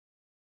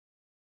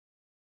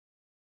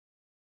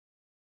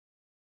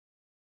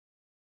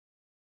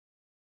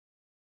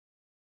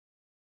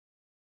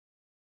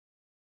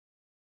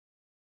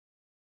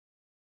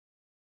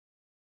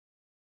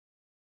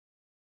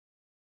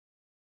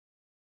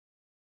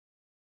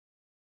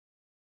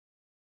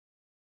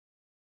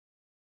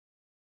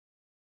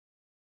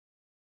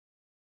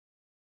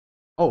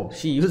 Oh,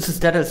 she uses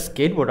that as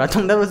skateboard. I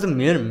thought that was a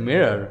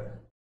mirror.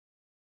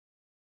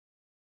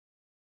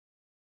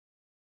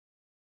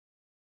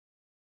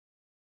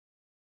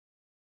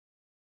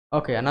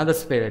 Okay, another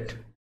spirit.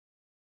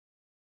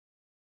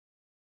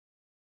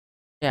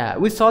 Yeah,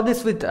 we saw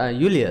this with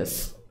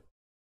Julius.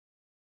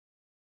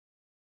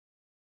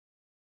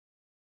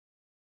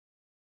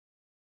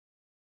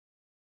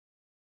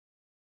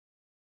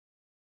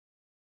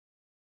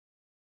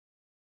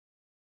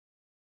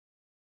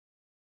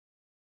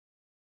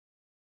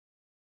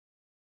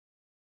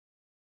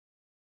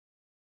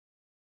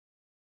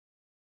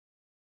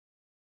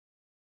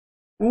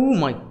 Oh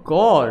my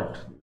God!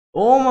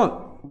 Oh my,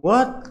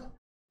 what?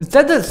 Is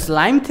that the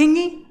slime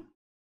thingy?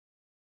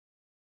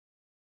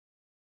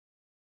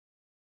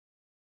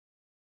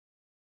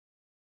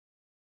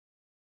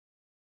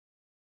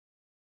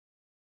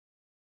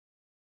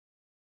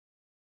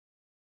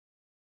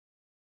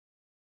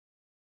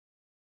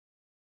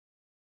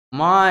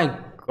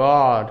 My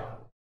God!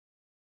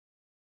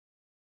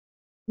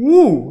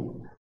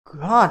 Ooh,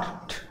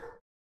 God!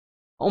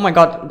 Oh my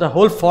God! The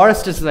whole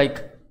forest is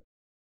like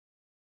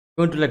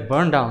going to like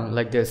burn down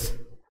like this.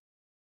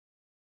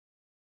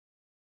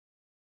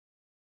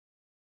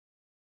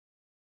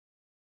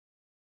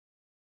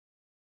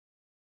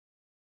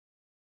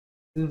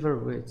 Silver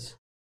Witch.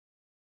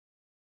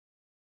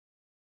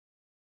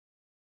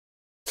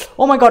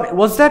 Oh my God!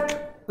 Was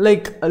that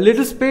like a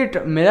little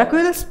spirit,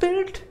 miraculous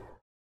spirit,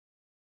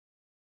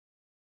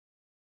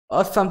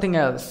 or something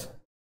else?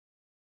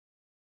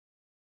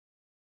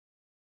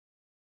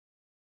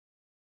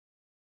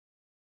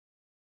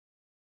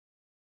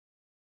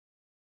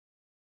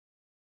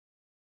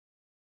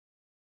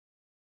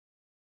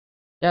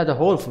 Yeah, the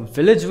whole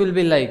village will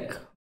be like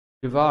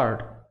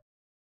devoured.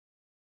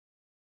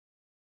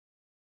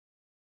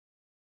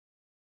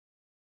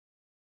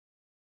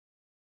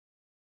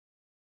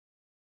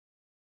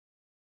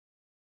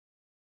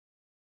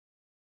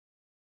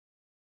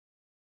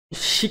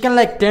 She can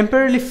like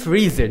temporarily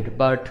freeze it,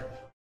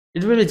 but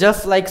it will be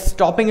just like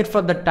stopping it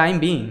for the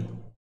time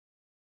being.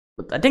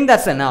 But I think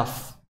that's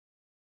enough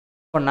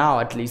for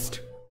now, at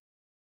least.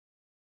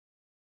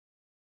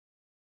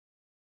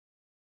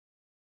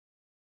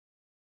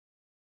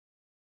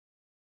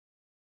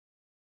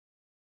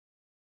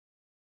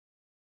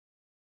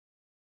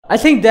 I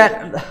think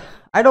that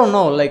I don't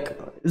know. Like,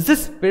 is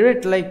this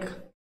spirit like?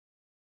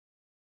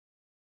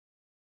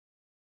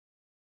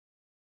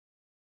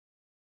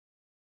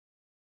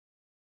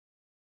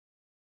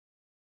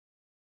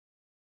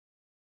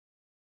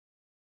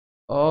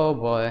 Oh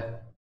boy.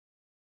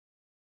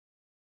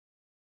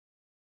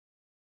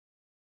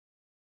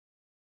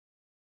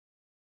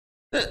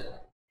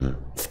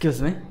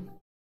 Excuse me.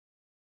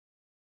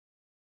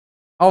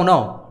 Oh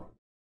no.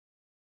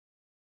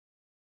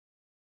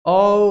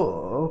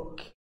 Oh,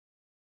 okay.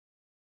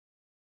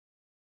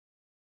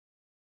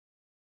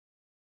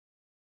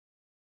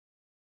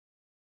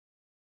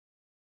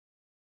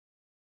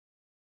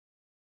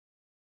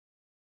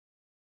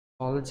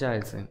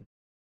 Apologizing.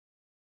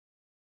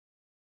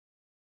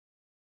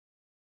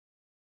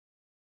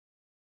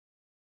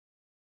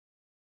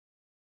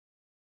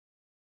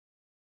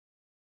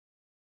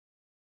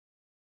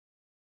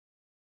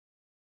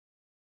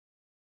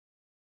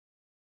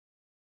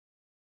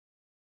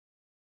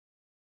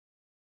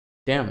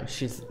 Damn,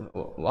 she's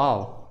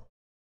wow.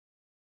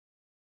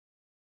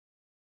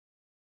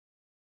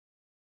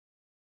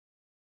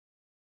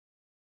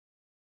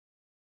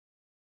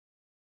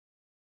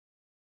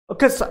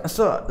 Okay,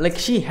 so like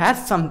she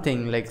has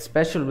something like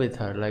special with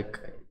her. Like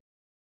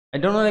I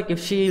don't know, like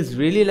if she is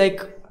really like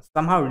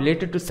somehow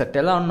related to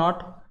Satella or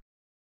not.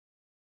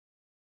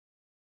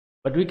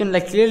 But we can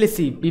like clearly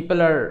see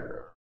people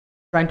are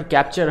trying to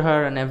capture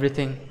her and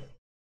everything.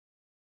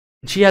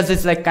 She has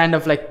this like kind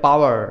of like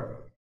power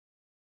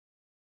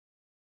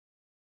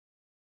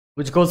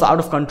which goes out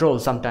of control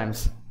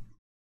sometimes.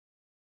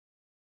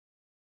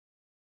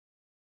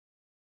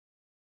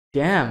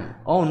 Damn.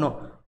 Oh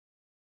no.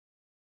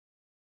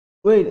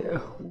 Wait,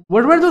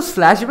 what were those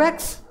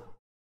flashbacks?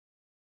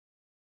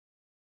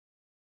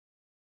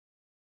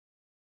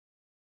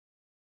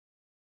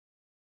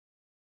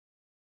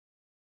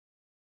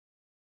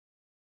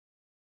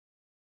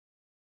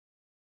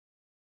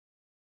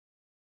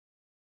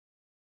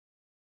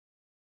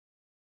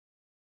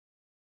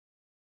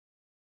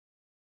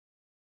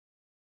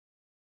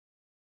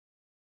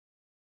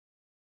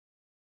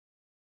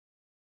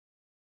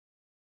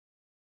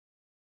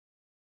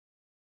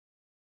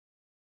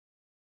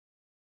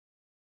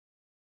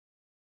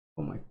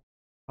 Oh my.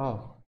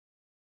 Oh.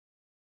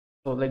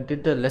 So like,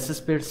 did the lesser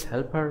spirits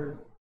help her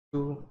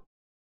to,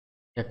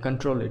 yeah,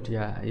 control it?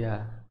 Yeah,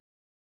 yeah.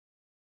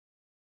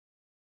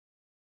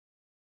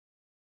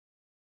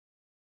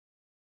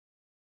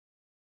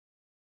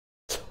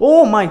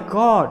 Oh my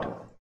God.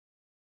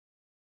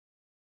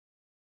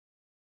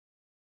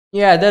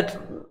 Yeah,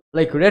 that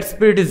like red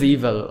spirit is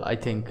evil, I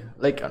think.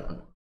 Like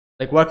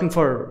working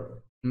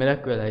for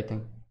Miracle, I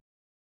think.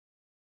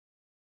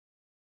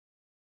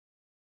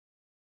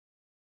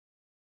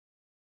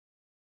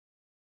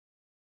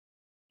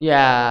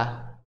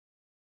 Yeah.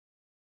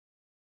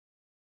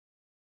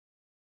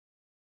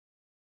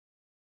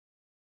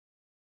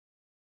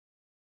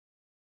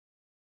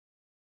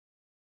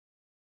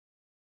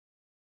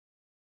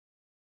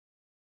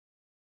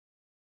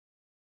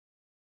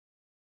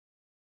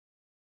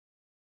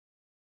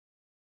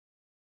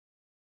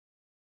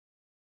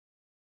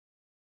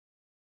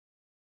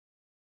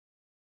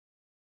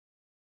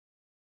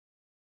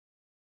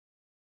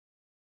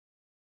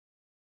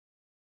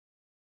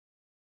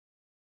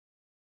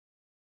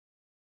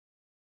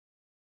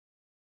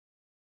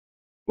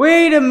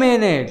 Wait a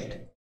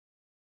minute.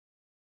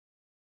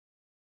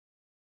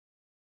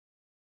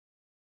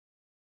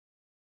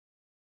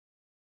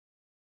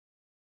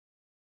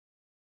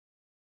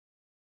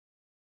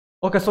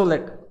 Okay, so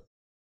like,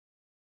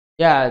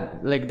 yeah,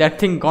 like that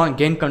thing gone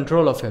gained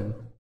control of him.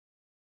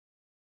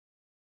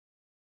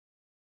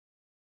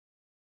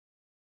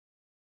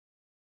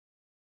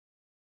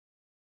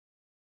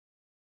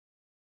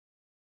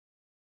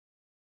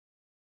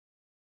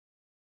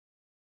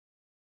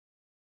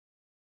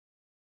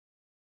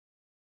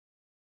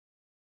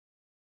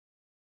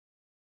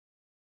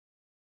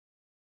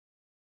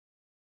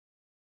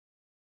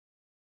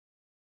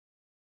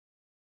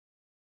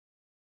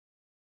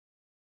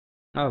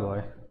 Oh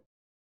boy.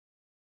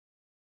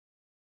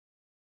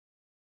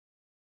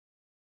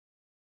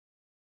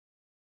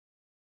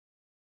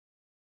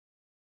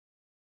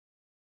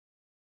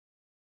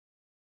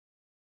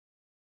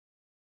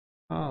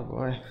 Oh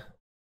boy.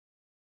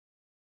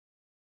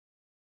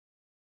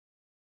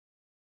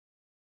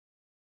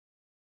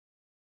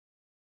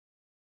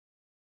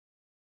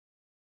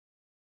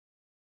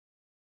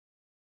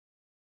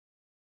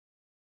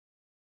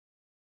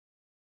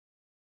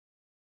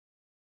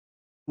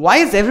 Why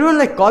is everyone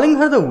like calling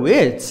her the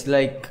witch?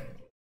 Like,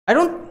 I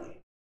don't.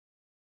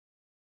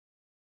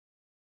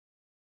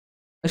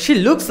 She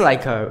looks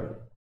like her.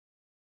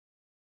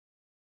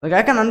 Like,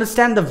 I can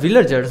understand the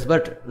villagers,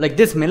 but like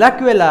this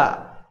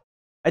Milacuela,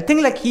 I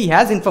think like he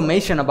has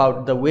information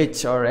about the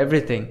witch or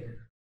everything.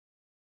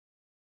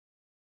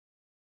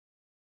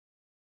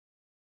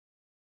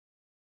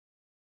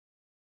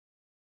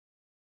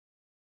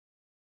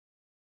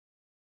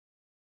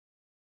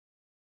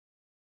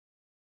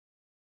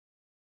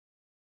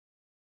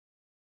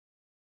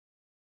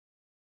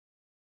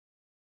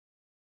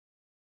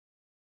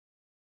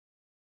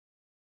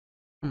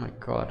 Oh my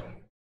God.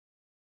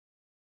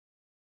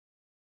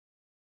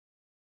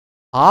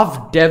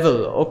 Half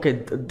devil.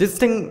 Okay, this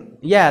thing,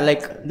 yeah,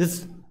 like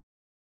this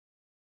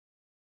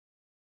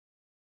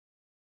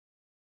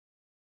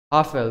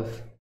half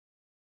elf.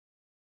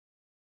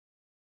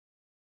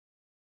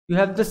 You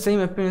have the same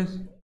appearance.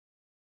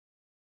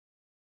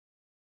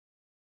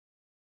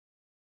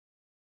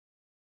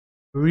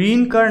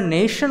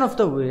 Reincarnation of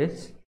the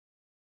witch.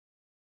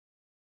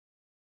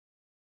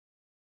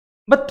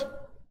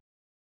 But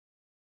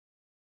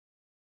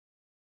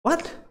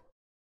what?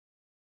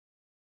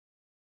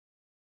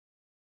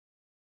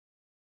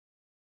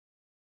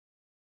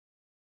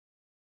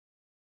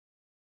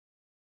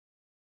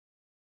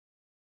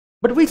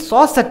 But we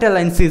saw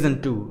Satella in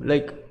season 2.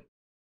 Like,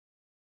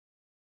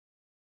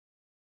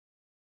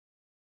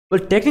 well,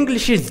 technically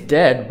she's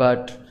dead,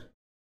 but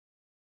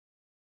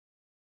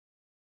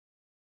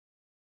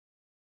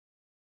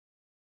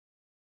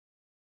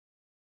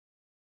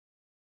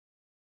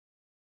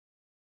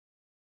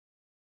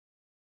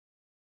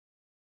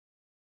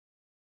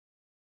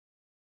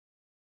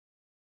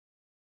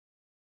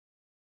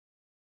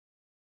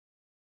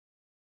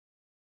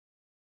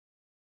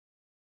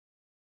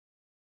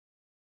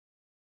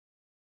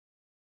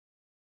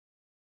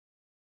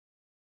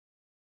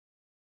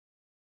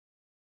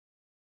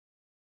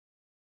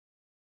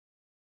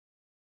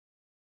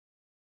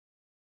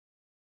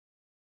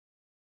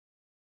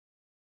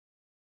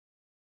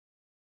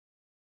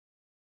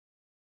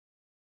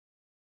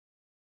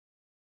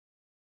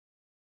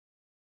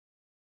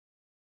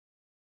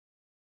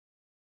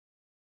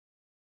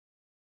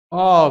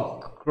Oh,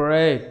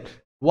 great.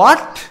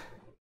 What?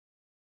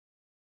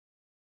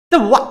 The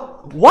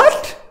what?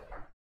 What?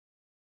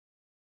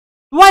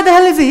 Why the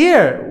hell is he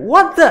here?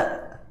 What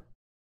the?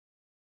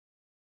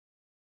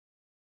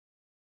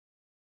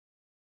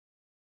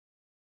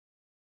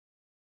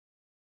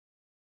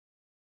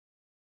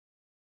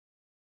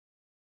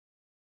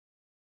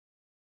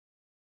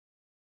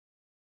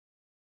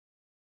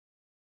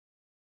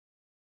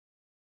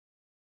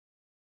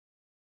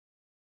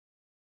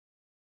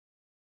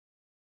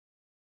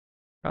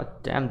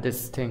 God damn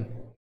this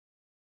thing.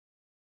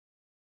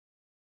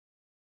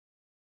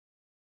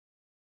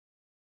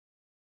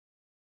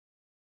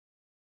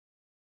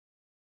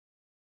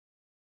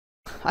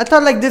 I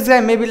thought like this guy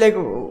maybe like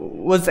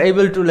was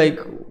able to like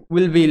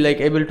will be like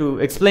able to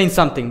explain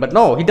something, but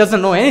no, he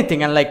doesn't know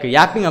anything and like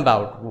yapping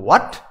about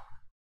what?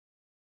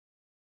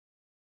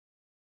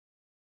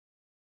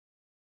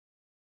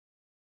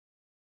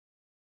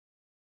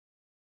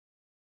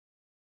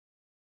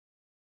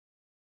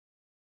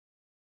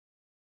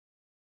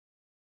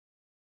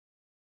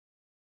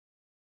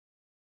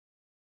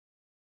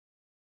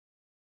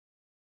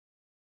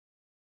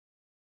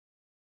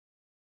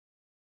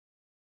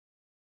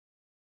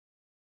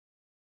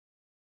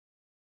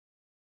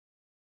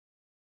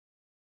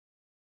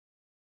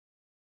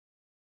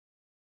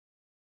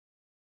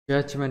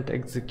 Judgment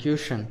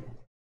execution.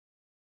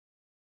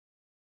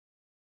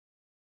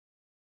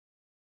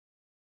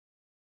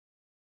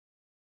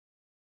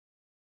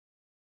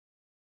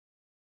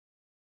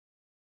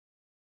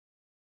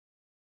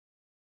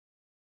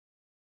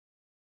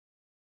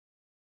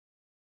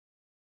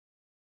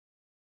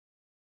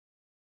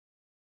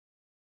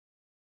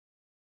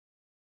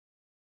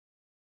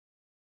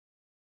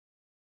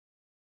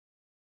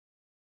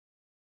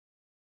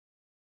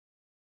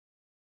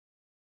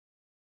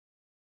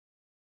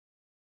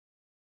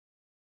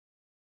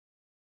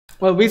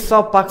 Well, we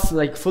saw Puck's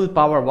like full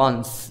power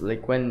once,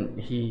 like when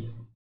he.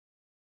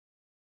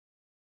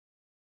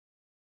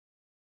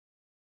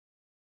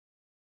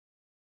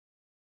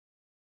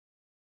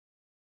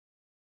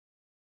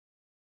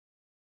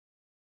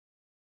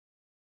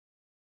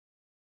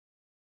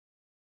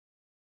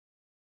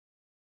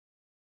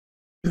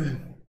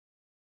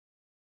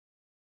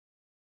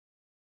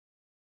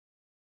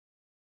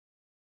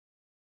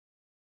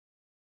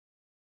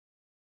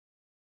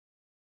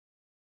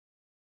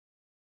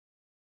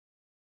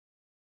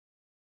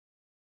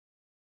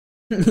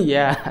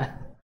 Yeah.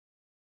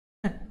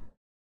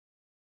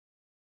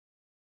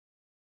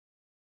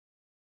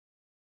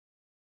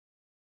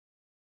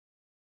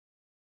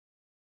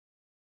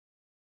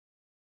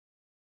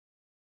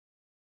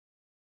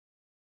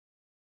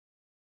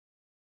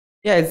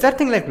 Yeah, is that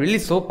thing like really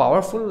so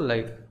powerful?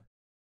 Like,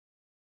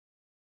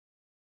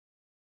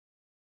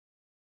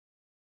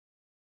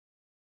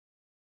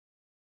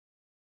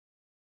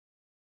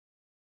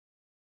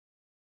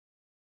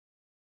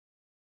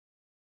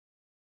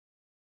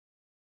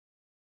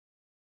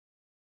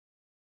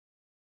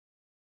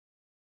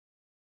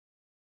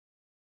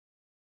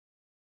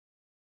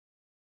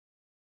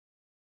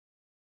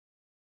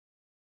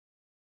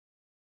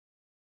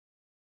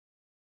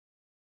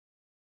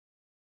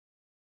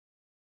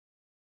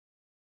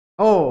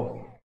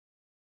 oh,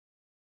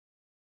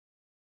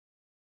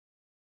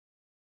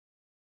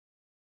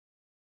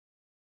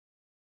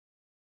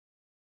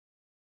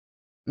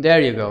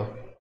 there you go.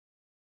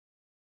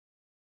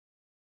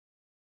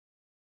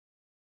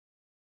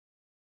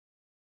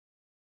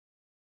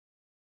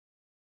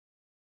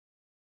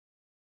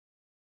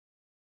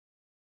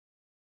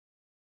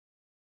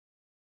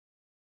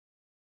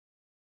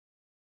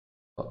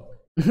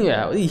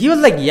 Yeah, he was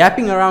like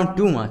yapping around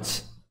too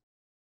much.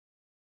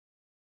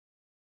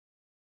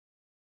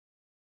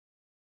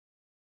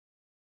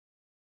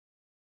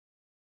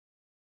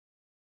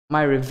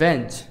 My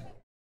revenge.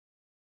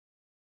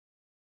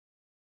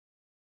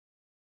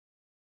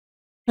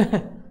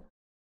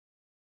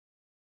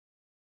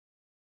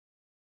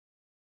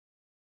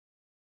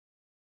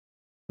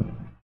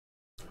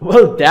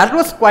 Well, that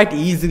was quite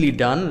easily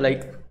done.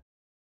 Like,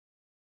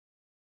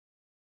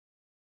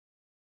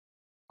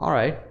 all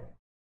right.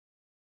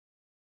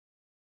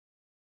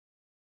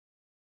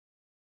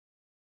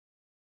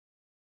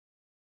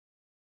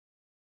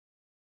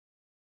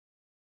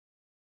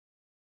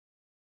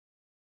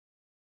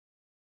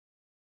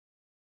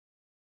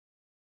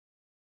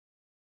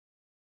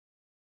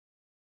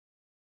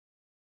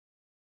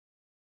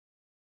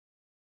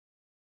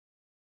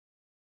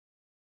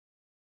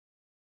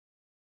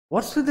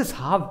 What's with this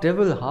half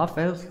devil, half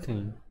elf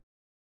thing?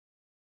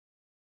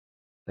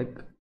 Like,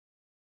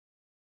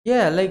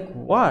 yeah, like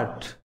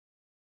what?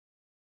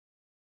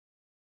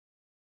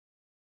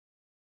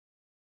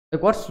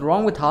 Like, what's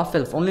wrong with half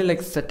elf? Only like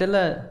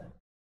Satella.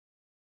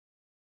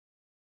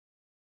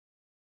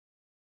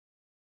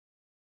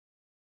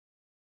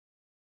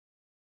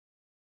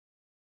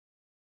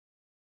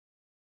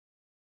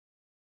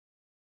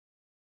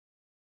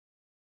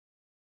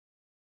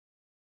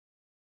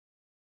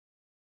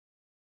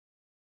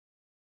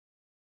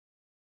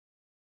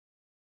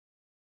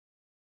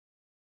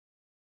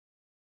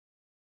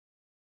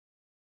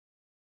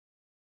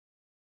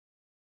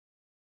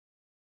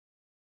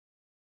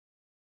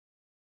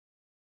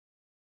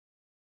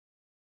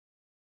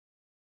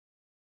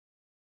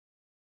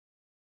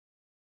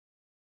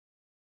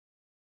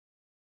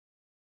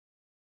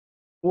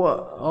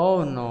 What?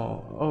 Oh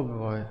no. Oh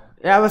boy.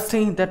 Yeah, I was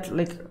thinking that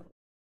like.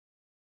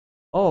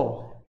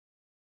 Oh,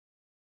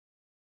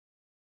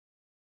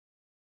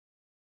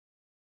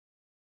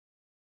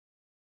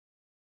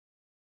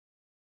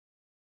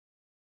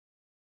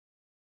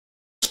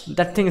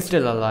 that thing is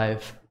still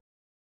alive.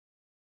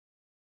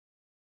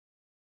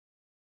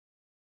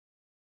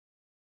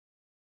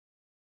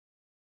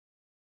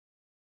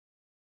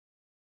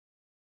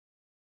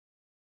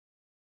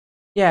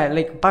 Yeah,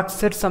 like Buck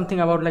said something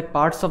about like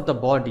parts of the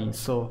body,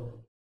 so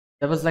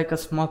there was like a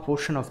small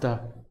portion of the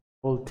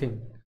whole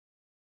thing.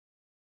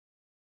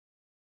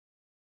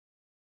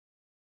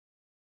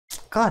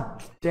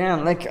 God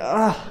damn, like,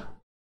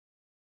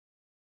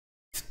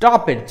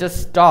 stop it,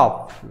 just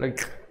stop.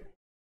 Like,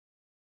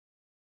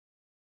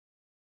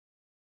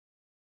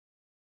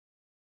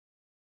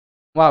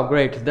 wow,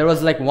 great. There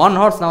was like one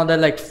horse, now there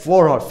are like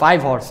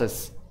five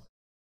horses.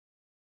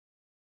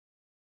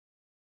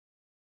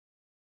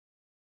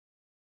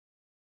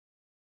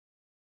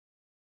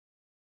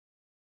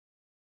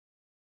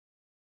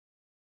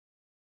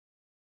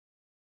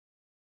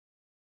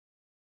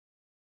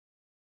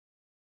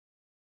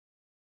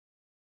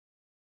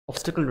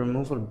 Obstacle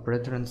removal,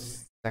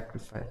 brethren's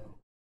sacrifice.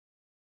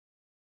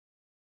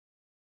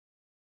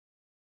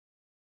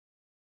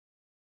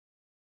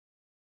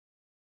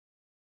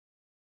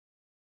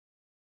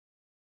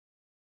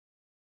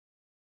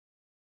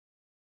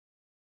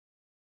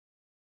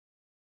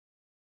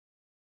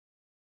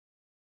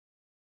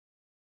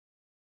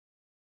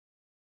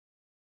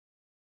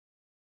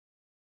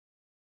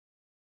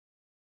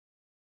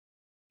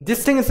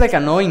 This thing is like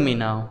annoying me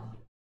now.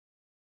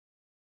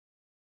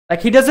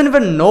 Like he doesn't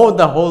even know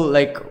the whole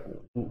like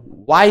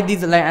why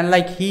these like and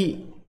like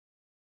he.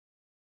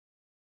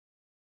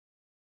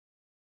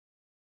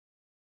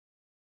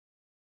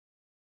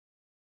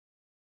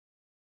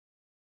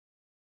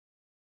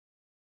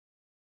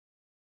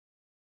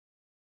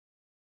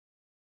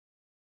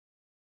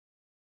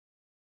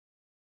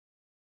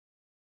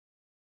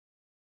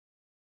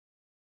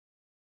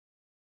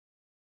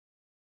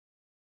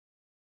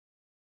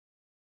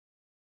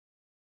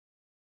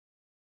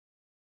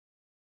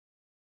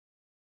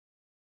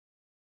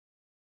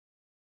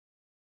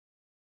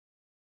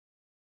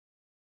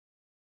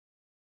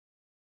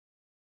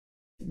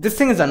 This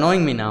thing is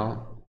annoying me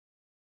now.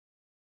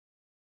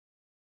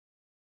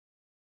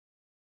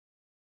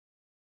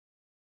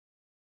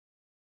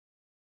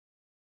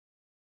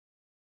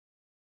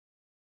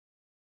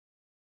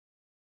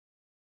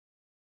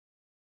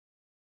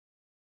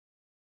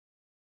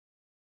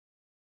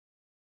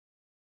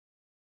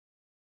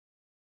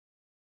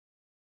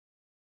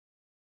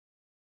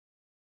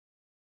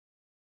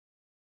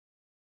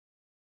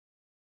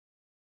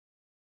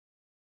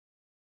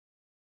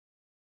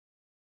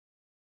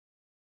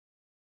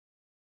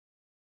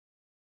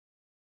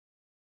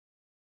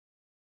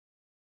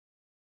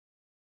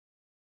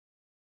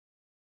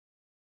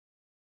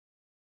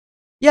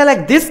 Yeah,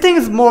 like this thing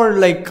is more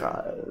like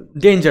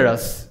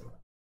dangerous.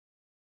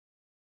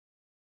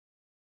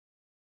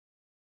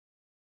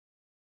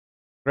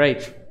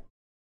 Right.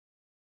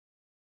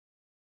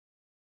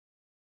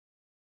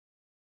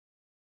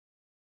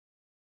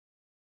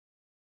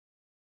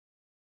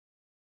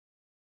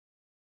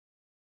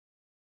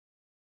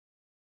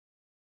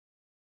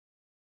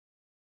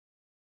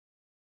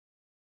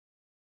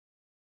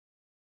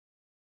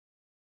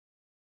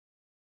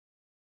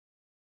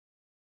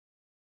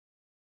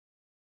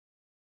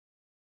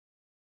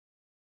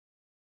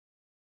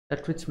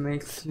 That which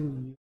makes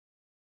you.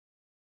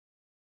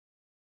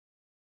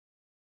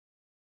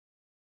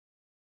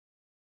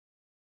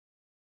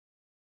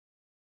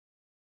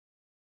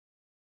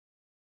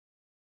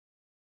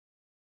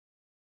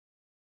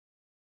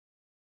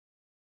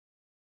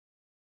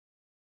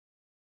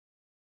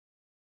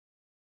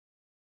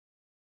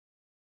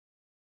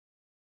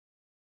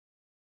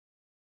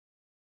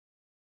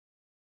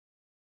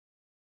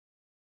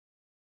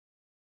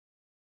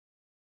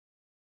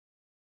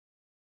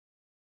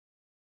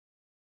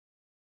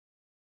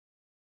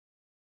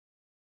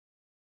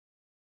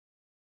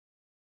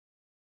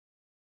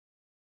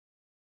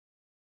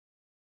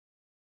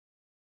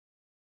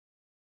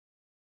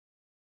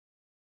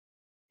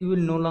 You will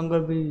no longer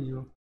be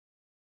you.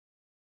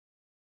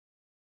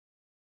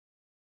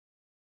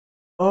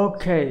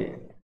 Okay.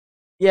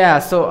 Yeah,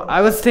 so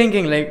I was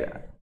thinking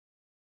like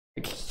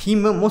he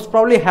most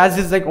probably has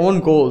his like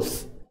own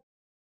goals.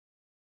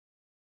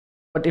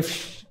 But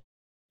if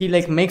he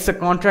like makes a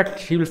contract,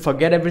 he will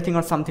forget everything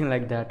or something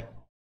like that.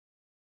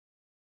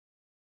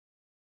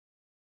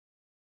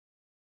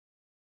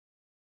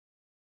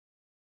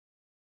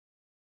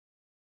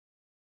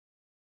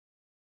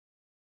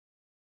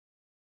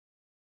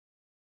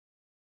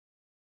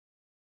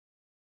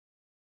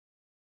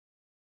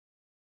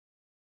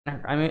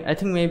 I mean, I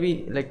think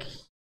maybe like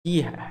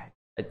he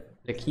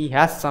like he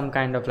has some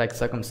kind of like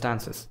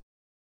circumstances.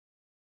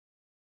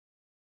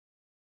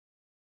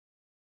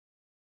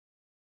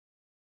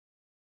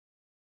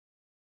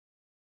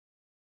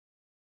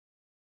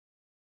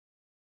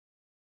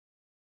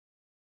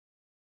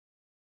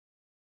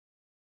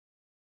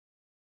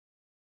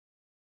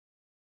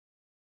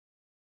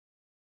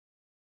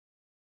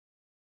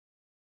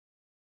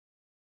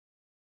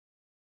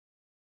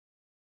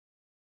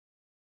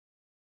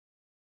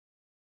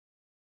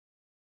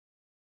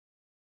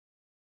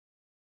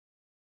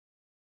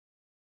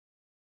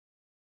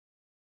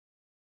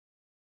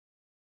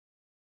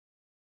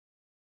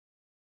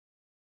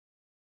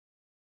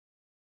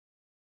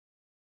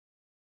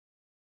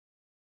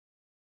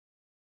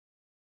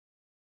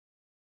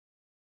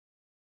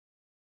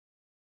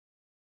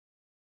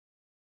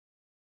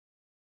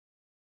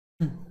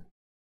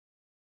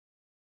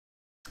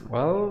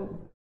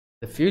 Well,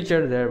 the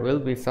future there will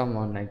be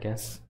someone, I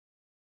guess.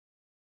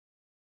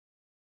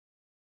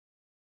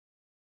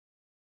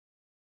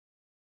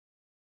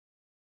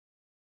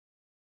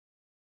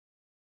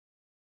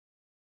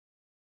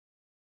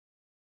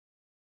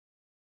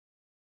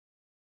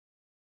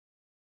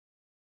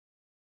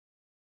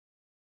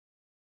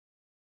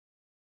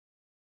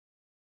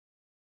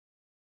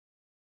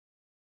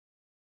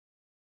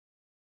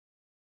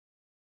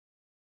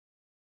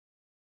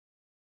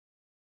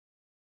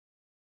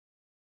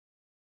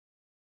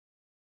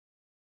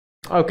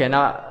 Okay,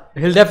 now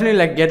he'll definitely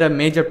like get a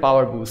major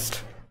power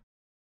boost.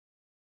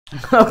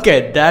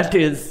 Okay, that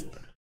is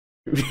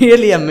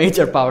really a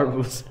major power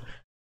boost.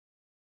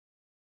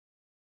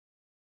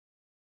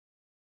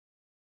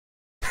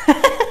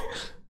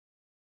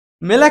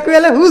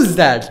 Milaquela, who's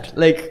that?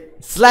 Like,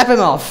 slap him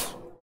off.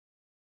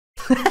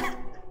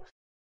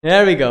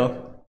 There we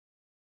go.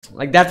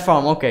 Like that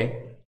form,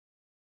 okay.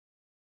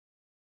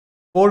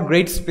 Four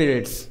great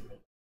spirits.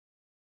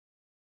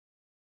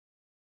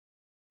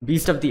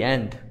 Beast of the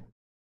End.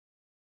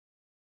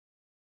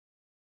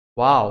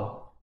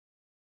 Wow.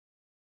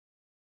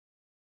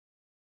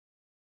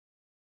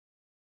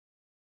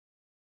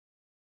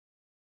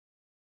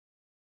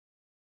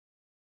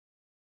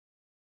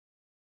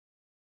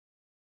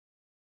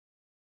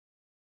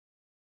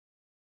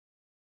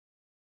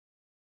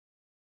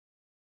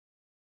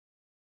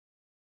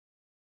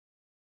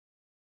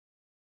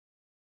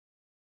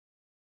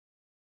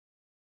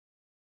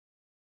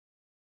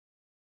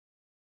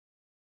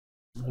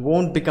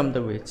 Won't become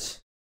the witch.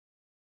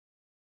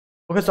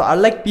 Okay, so are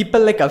like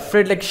people like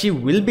afraid like she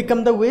will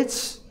become the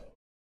witch?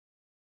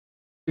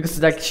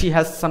 Because like she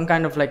has some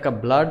kind of like a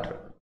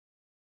blood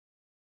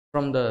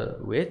from the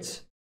witch?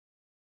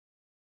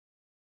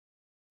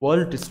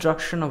 World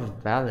destruction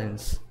of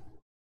balance.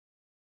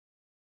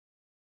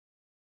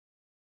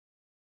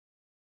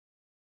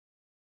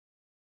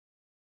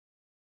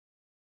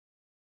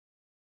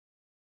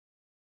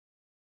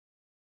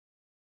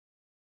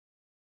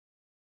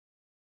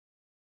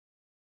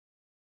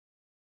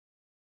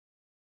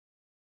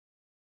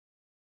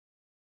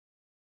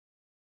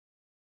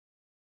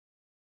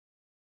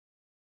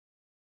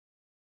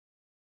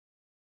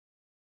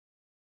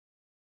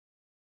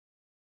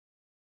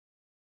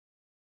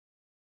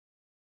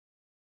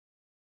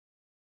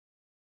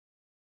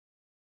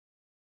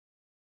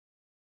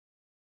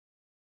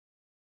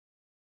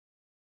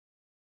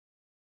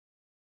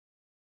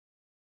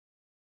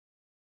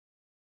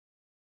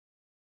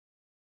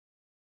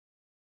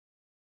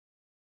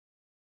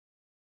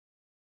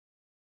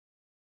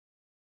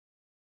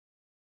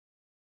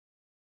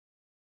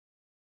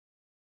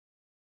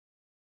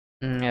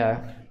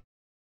 Yeah.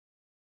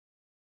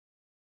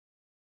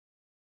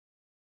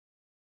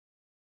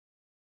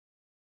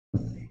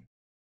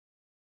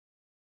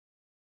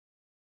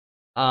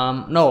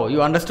 No,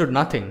 you understood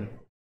nothing.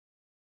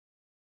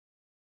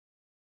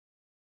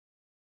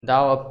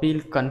 Thou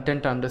appeal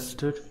content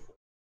understood.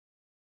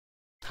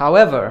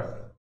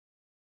 However,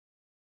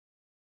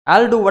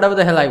 I'll do whatever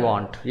the hell I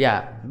want.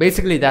 Yeah,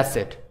 basically that's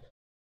it.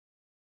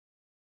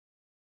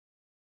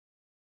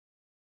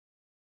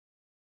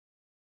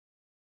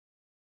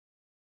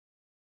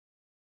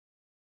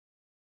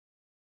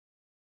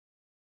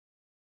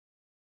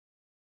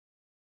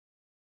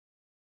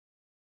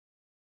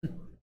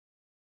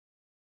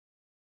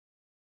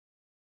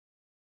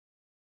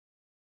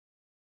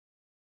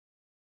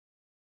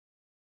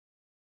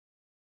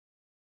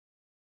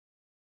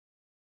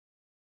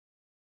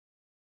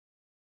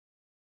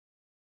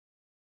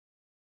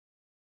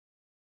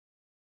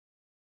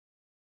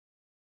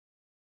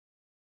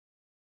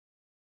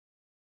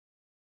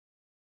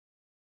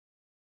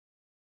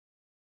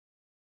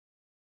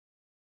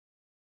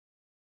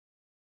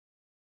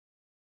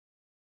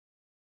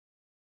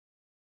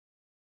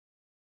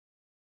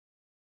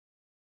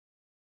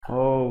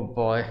 Oh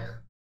boy.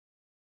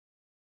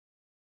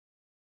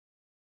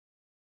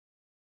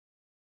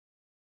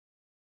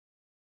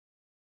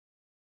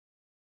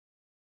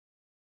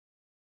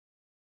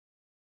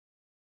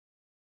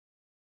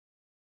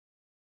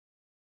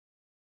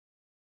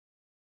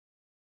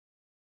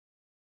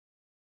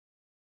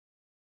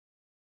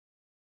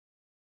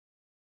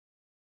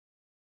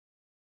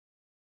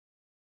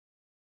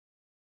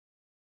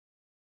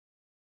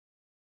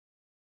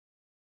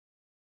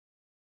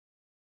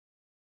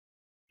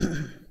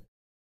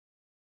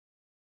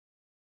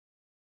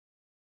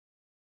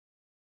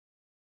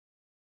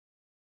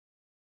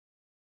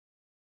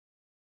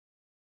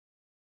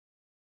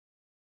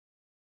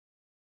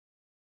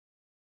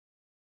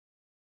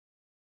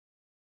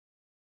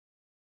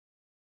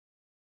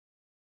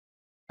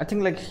 I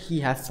think like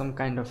he has some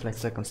kind of like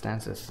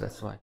circumstances,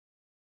 that's why.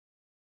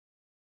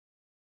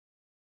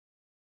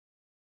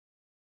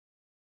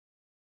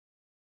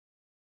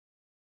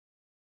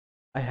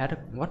 I had a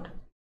what?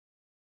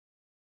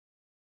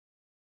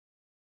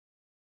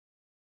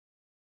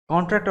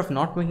 Contract of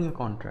not making a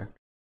contract.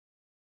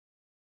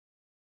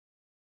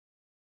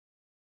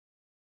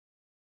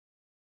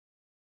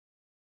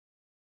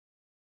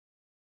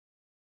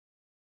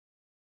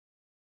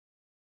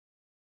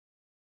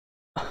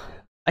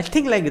 I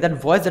think like that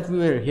voice that we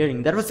were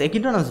hearing, that was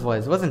Ekidona's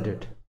voice, wasn't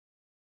it?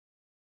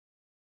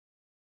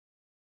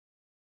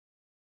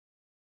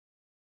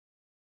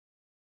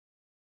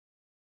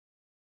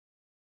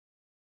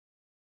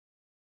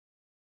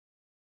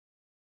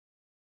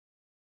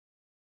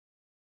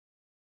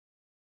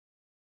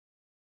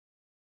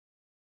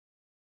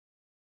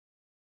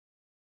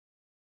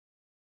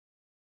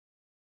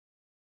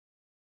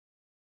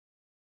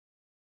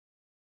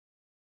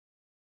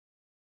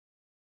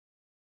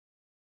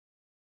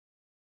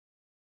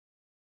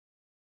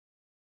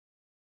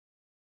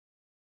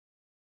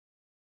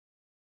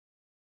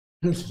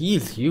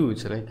 He's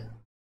huge, like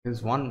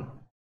he's one.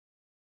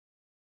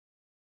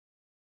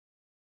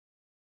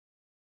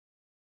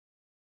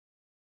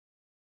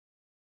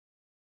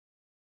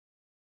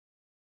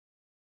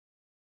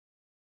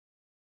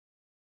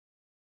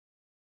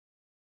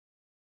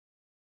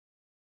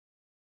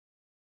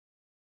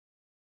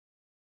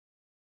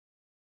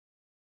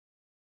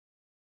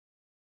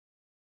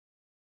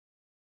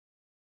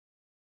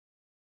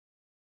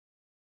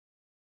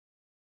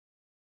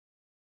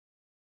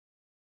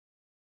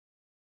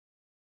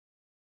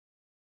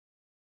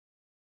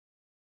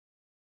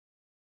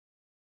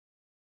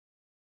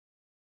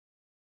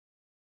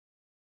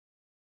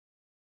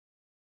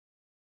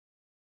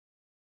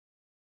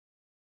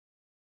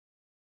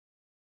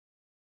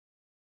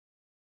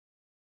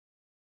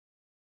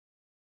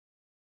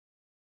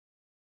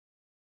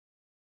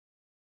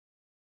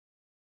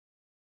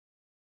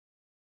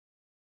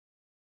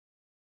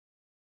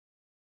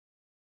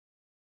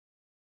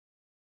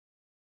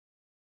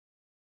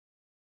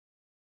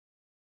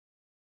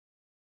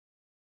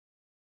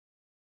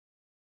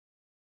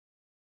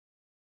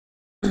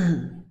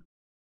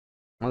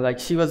 Like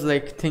she was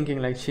like thinking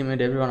like she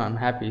made everyone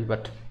unhappy,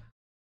 but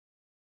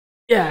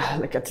yeah,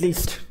 like at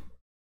least.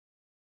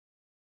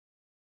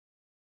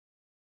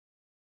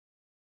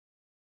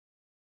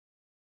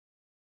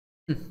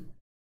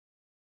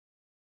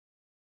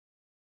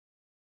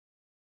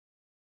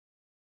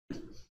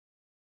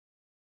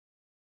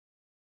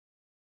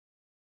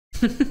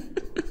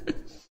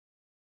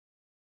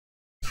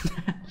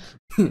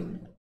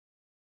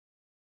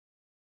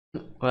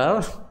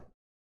 Well,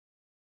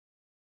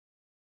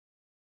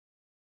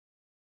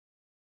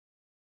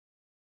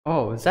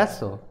 oh, is that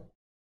so?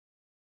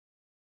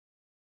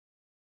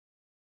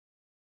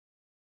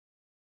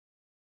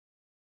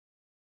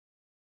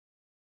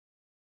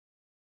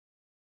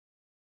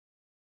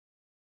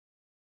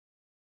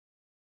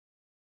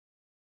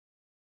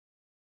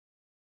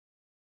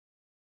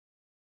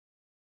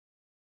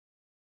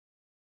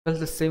 Felt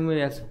the same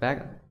way as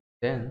back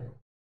then.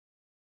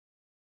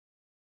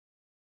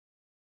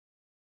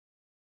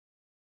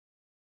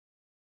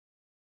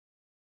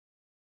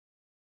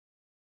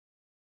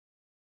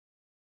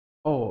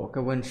 Oh,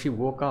 okay, when she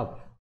woke up.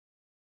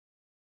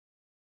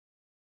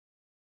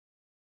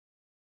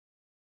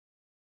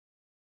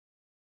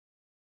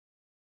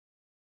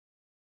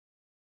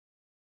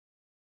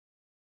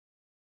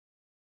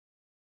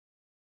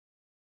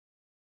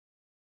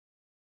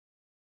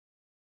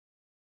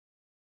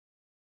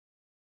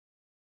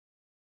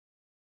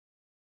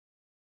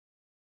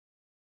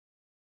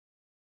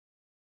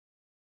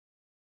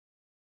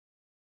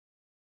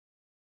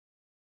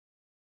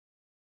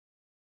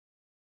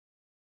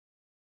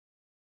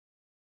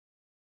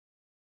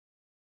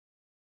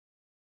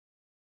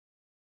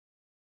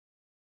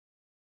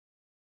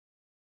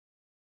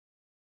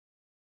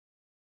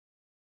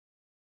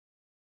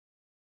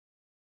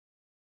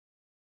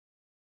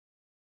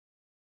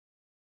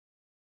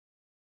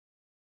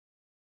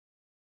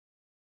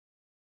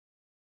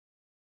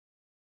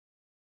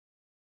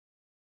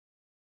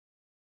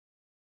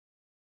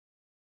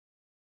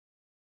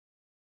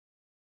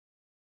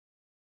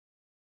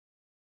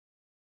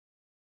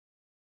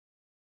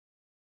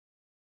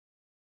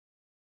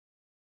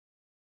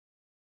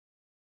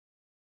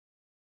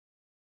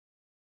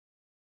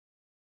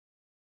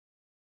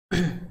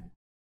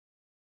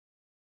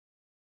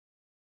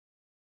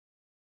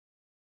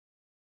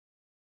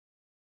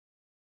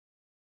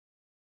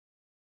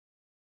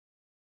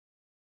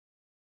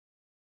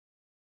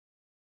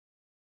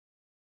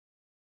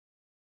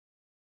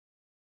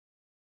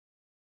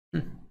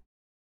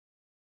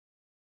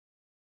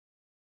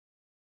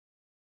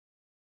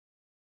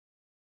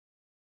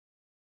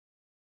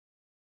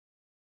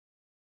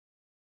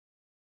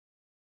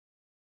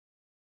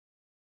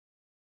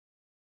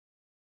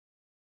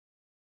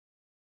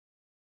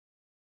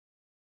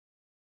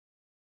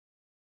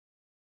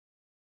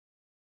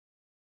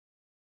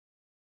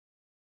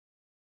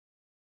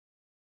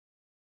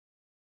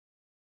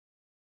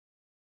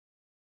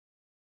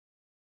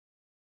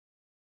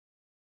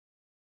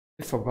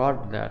 I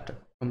forgot that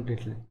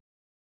completely.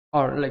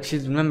 Or like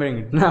she's remembering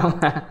it now.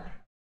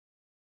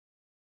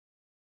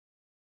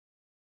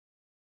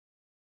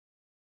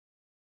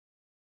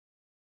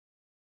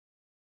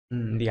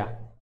 Yeah.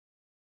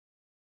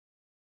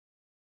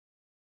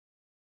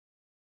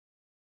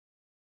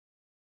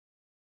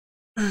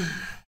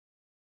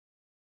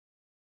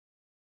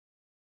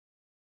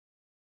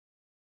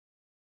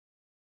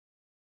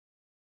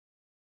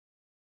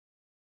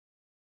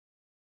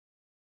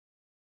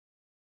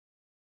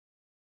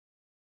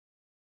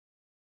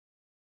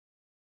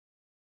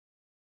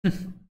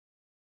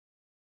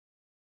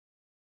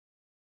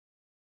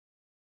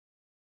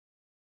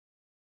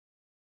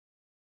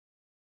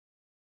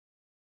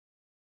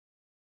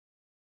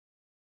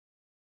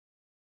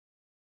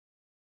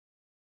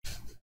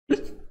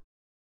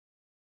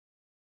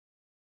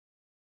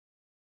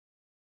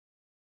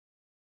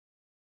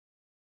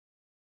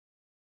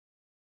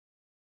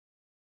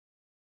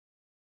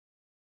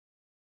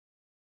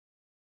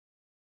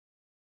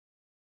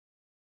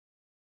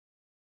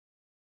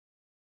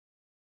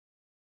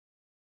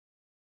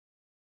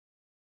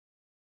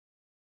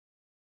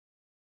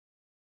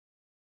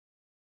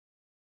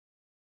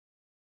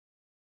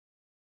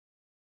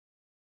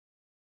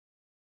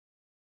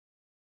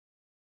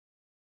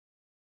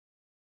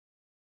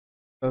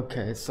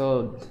 Okay,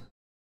 so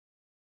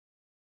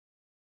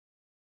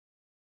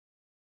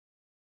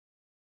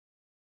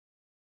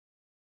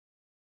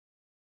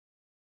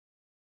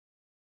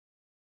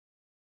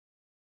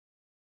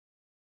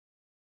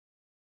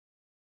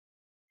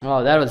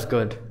oh, that was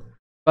good.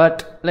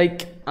 But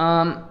like,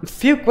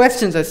 few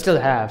questions I still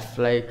have.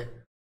 Like,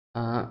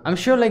 I'm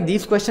sure like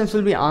these questions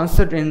will be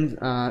answered in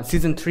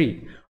season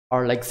 3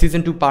 or like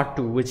season 2 part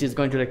 2, which is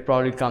going to like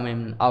probably come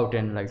in out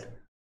in like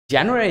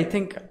January. I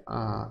think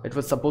it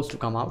was supposed to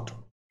come out.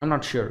 I'm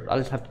not sure.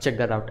 I'll have to check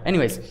that out.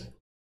 Anyways,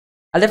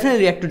 I'll definitely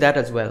react to that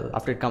as well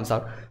after it comes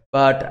out.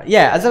 But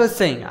yeah, as I was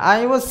saying,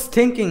 I was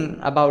thinking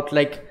about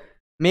like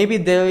maybe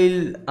they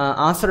will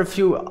answer a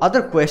few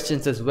other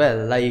questions as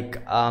well,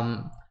 like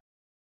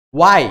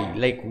why,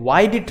 like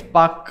why did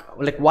Puck,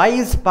 like why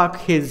is Puck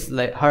his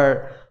like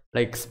her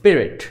like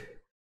spirit?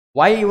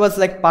 Why was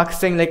like Puck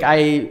saying like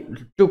I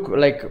took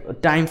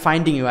like time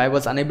finding you, I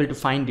was unable to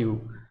find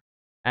you,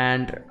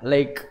 and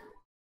like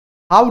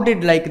how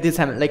did like this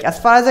happen? Like as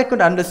far as I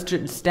could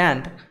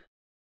understand,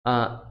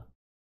 uh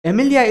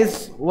Emilia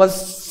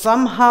was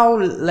somehow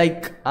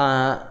like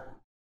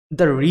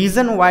the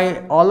reason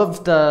why all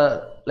of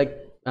the like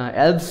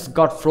elves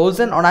got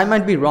frozen, or I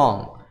might be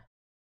wrong.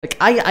 Like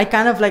I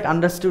kind of like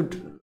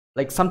understood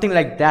like something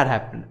like that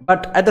happened,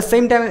 but at the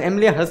same time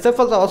Emilia herself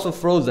was also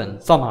frozen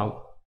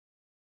somehow.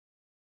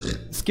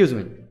 Excuse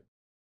me.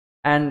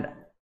 And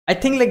I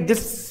think like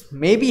this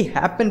maybe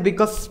happened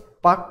because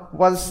Puck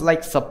was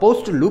like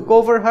supposed to look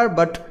over her,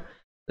 but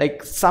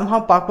like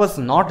somehow Puck was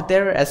not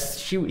there,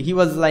 as he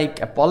was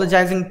like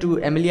apologizing to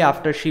Emilia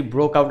after she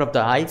broke out of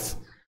the ice.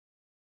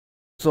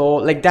 So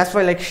like that's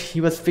why like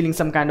he was feeling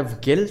some kind of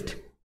guilt.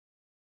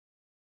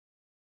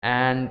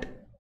 And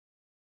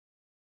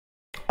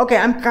okay,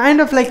 I'm kind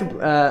of like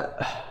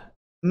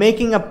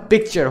making a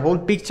whole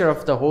picture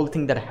of the whole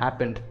thing that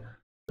happened.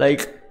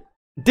 Like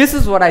this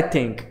is what I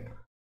think.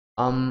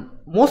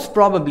 Most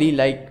probably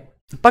like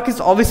Puck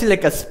is obviously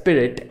like a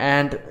spirit,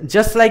 and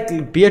just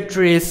like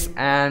Beatrice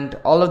and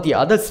all of the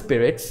other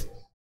spirits,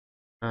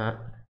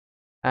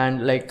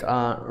 and like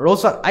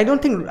Roswell, I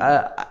don't think,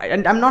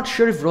 and I'm not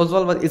sure if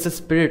Roswell is a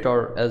spirit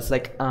or else.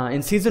 Like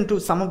in season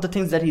 2, some of the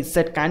things that he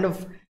said kind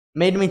of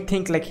made me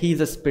think like he's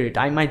a spirit.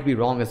 I might be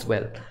wrong as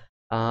well,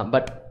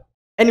 but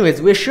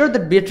anyways, we're sure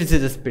that Beatrice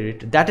is a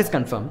spirit. That is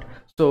confirmed.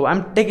 So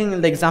I'm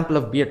taking the example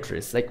of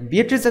Beatrice. Like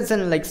Beatrice is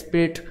an like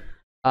spirit,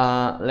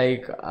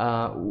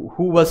 who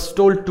was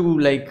told to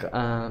like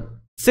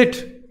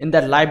sit in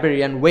that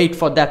library and wait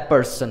for that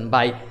person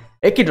by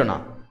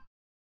Echidna.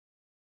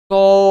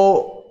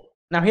 So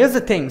now here's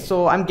the thing.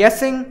 So I'm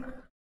guessing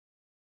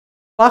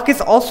Puck is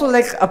also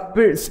like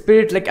a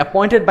spirit like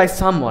appointed by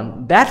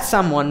someone, that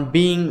someone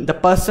being the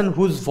person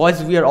whose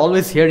voice we are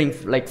always hearing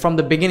like from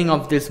the beginning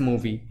of this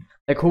movie,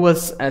 like who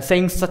was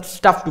saying such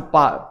stuff to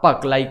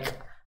Puck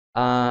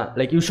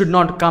like you should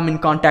not come in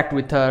contact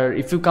with her.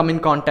 If you come in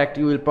contact,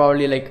 you will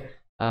probably like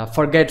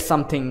forget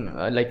something,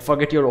 like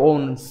forget your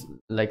own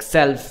like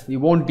self, you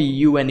won't be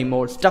you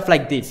anymore, stuff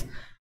like this.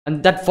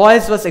 And that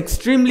voice was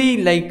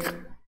extremely like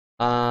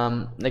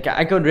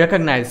I could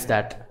recognize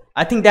that.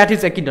 I think that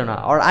is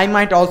Echidna, or I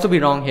might also be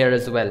wrong here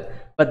as well,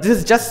 but this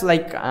is just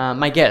like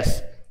my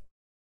guess.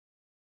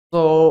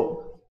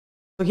 So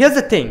here's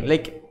the thing,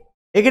 like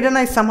Echidna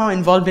is somehow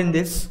involved in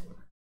this.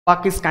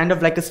 Puck is kind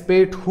of like a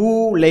spirit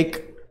who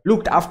like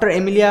looked after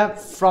Emilia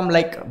from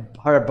like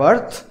her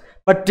birth,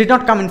 but did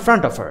not come in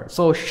front of her,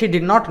 so she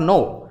did not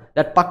know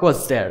that Puck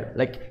was there.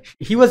 Like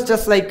he was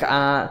just like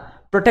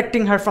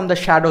protecting her from the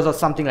shadows or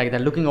something like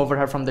that, looking over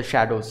her from the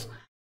shadows,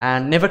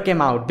 and never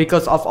came out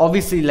because of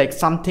obviously like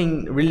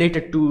something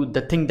related to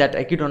the thing that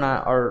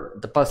Echidna, or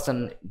the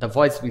person, the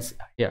voice we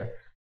hear,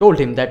 told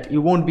him that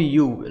you won't be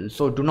you,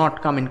 so do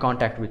not come in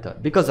contact with her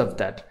because of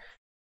that.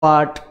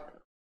 But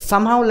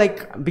somehow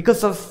like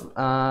because of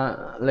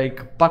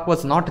like Puck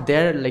was not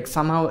there, like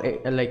somehow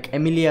like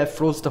Emilia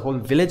froze the whole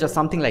village or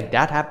something like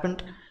that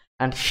happened,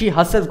 and she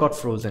herself got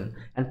frozen,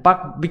 and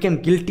Puck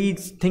became guilty,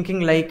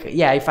 thinking like,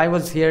 yeah, if I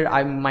was here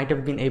I might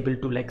have been able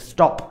to like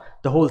stop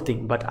the whole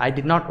thing, but I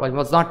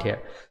was not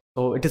here,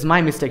 so it is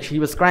my mistake. She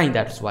was crying,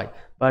 that's why.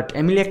 But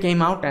Emilia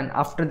came out, and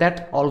after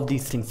that all of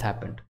these things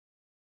happened.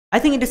 I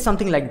think it is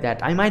something like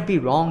that. I might be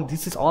wrong.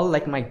 This is all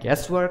like my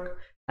guesswork,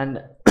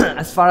 and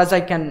as far as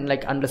I can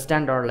like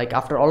understand, or like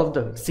after all of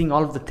the seeing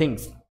all of the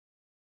things,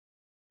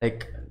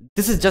 like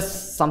this is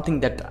just something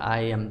that I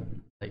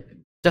am like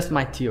just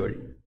my theory.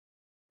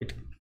 It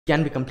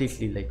can be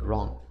completely like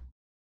wrong.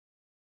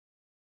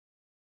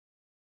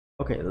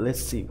 Okay,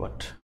 let's see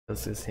what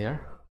this is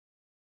here.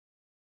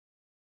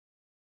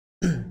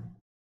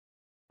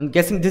 I'm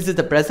guessing this is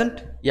the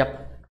present.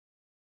 Yep.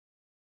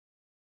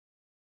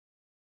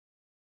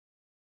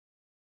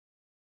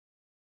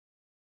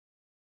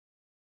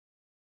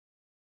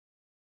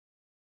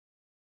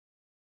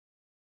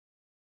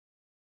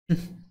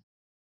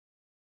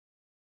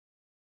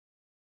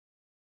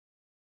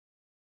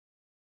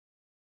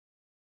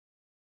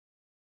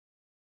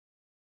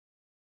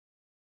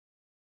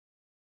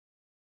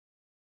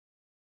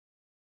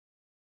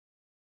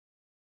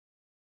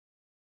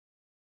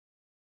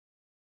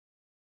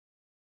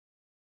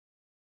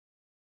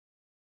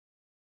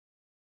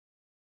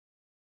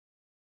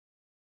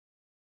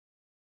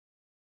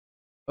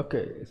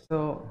 Okay,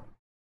 so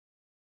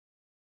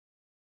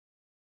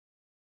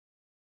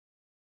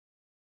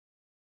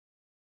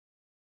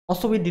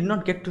also we did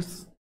not get to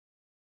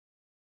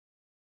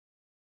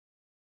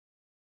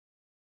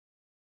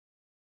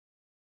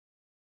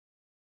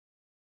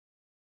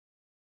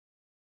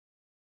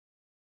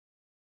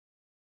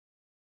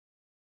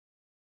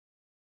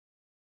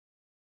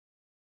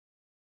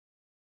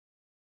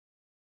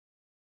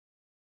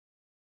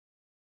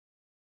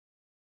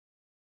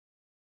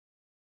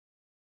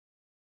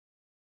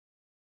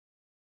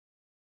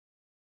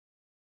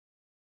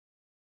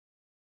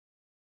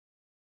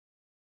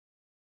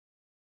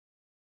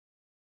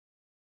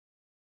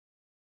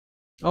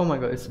oh my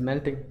god, it's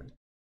melting.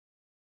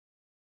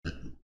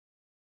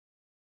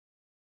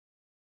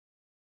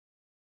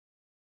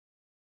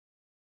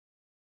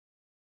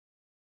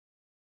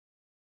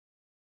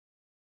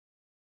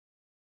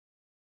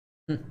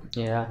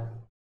 Yeah.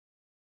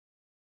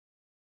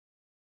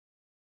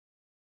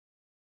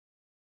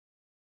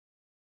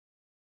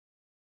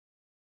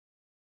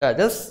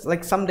 Just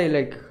like someday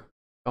like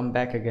come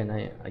back again,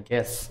 I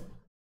guess.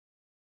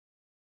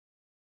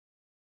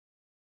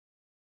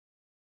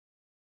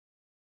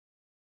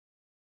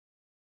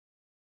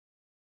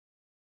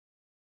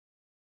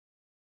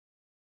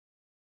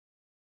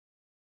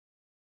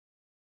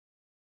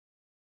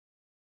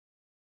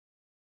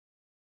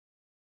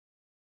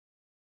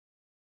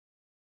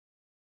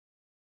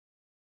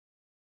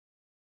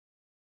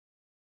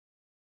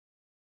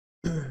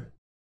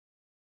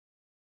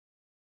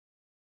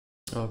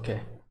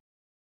 Okay.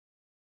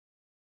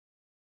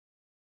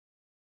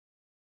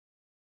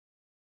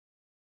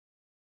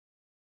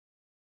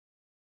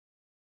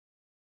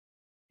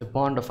 The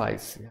Bond of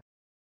Ice. Yeah.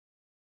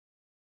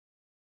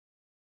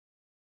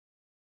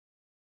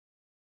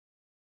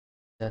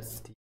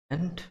 That's the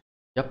end.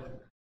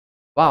 Yep.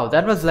 Wow,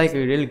 that was like a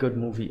really good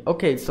movie.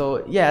 Okay,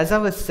 so yeah, as I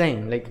was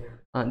saying, like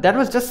that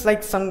was just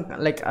like some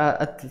like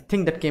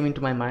thing that came into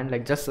my mind,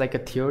 like just like a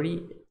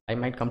theory. I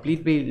might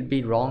completely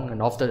be wrong,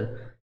 and off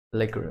the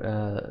like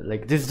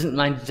this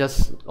might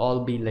just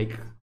all be like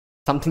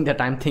something that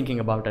I'm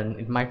thinking about, and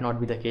it might not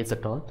be the case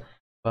at all.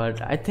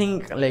 But I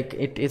think like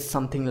it is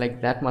something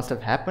like that must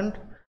have happened,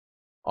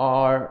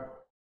 or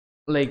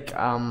like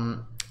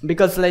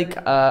because like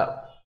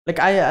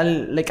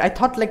I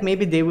thought like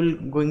maybe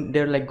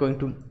they're like going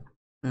to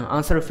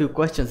answer a few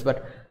questions,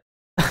 but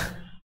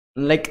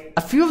like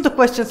a few of the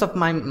questions of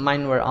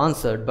mine were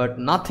answered, but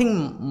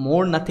nothing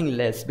more, nothing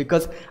less,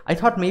 because I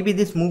thought maybe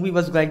this movie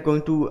was like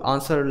going to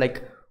answer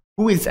like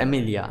who is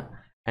Emilia,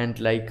 and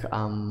like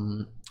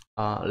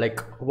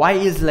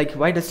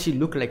why does she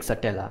look like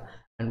Satella,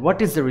 and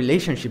what is the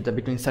relationship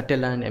between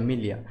Satella and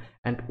Emilia,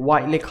 and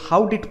why, like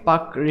how did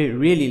Puck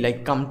really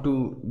like come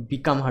to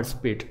become her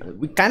spirit.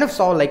 We kind of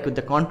saw like with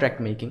the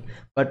contract making,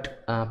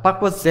 but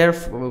Puck was there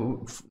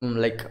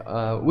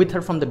with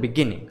her from the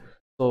beginning.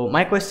 So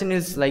my question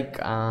is like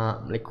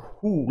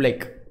who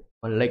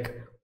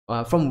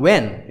from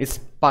when is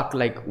Puck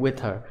like with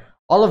her.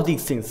 All of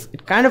these things,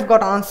 it kind of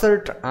got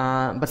answered,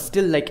 but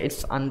still like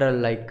it's under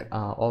like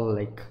all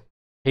like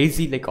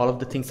hazy, like all of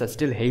the things are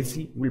still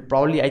hazy. We'll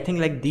probably, I think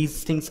like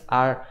these things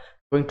are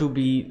going to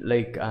be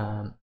like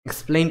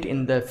explained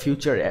in the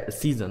future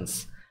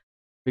seasons,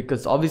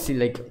 because obviously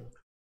like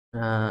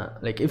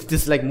if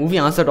this like movie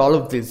answered all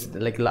of this,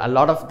 like a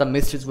lot of the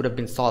mysteries would have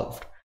been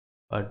solved.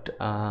 But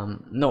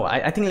no,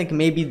 I think like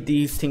maybe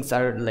these things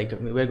are like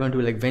we're going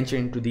to like venture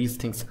into these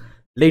things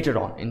later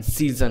on in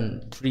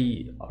season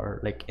 3,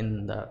 or like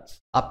in the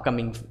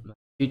upcoming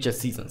future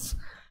seasons.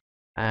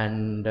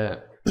 And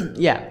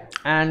yeah,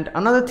 and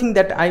another thing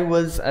that I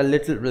was a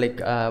little like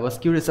was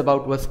curious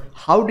about was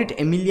how did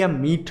Emilia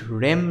meet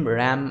Rem,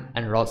 Ram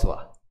and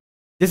Roswa.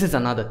 This is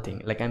another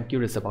thing like I'm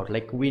curious about.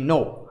 Like we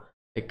know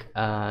like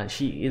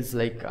she is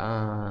like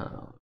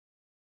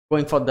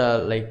going for the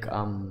like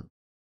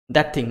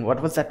that thing,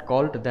 what was that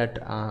called, that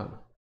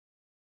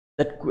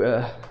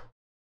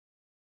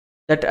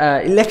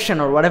election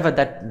or whatever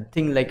that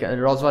thing, like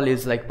Roswell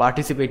is like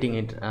participating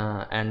in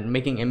and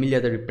making Emilia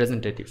the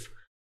representative.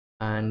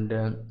 And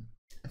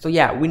so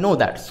yeah, we know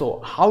that. So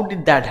how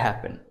did that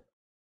happen?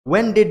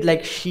 When did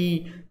like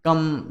she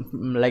come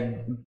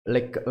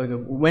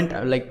went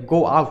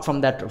go out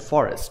from that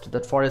forest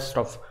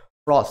of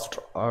Frost,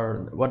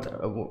 or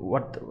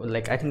what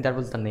like I think that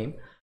was the name.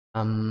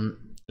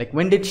 Like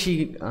when did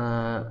she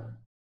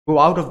go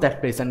out of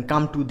that place and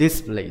come to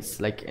this place,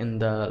 like in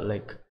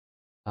the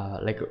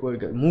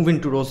move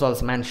into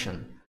Rosal's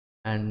mansion?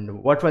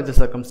 And what were the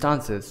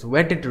circumstances?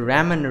 Where did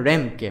Ram and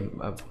Rem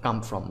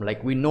come from?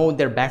 Like we know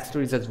their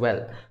backstories as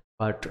well,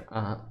 but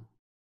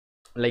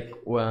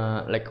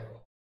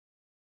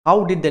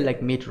how did they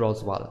like meet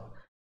Roswaal?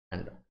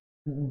 And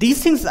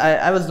these things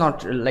I was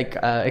not like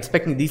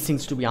expecting these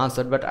things to be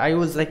answered, but I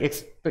was like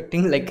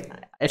expecting like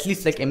at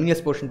least like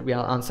Emilia's portion to be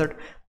answered.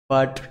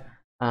 But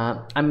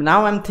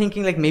I'm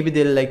thinking like maybe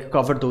they'll like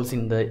cover those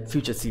in the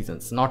future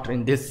seasons, not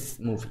in this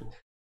movie.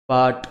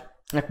 But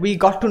like we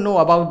got to know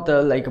about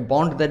the like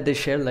bond that they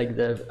share, like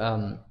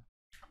the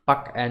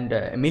Puck and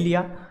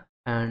Emilia,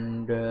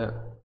 and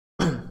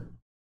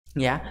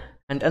yeah.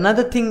 And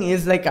another thing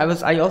is like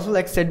I also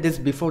like said this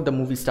before the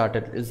movie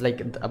started, is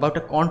like about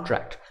a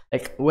contract.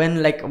 Like when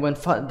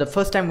the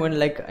first time when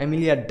like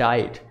Emilia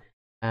died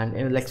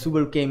and like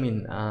Subaru came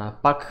in,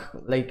 Puck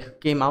like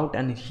came out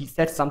and he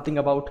said something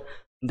about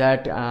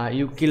that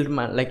you killed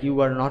my, like you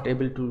were not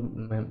able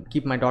to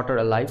keep my daughter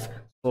alive,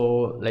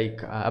 so like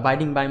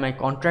abiding by my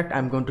contract,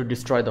 I'm going to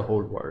destroy the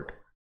whole world.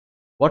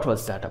 What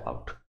was that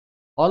about?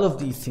 All of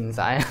these things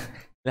I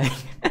like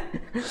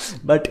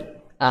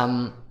but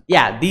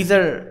yeah, these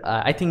are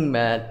I think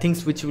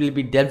things which will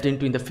be delved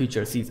into in the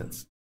future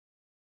seasons.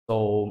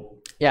 So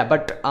yeah,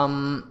 but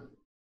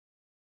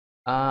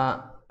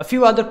a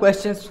few other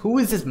questions. Who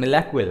is this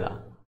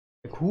Milaquilla?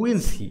 Like, who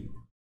is he?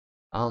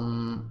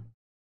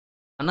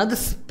 Another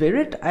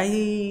spirit?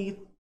 I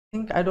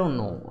think, I don't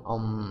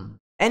know.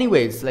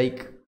 Anyways,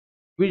 like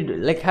we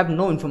like have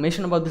no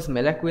information about this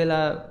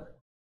Milaquilla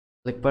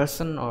like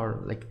person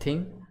or like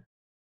thing,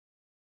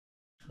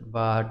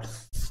 but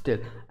still.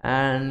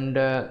 And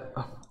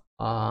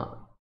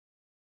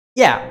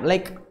yeah,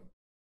 like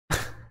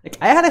like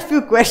I had a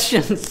few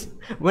questions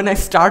when I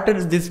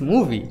started this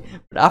movie,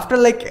 but after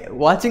like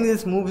watching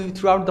this movie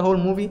throughout the whole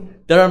movie,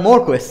 there are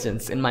more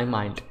questions in my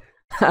mind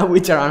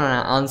which are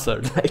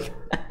unanswered. Like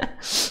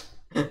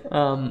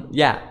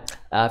yeah,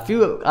 a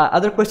few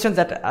other questions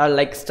that are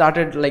like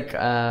started like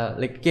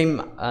came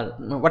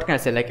what can I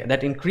say, like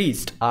that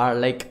increased are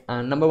like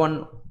number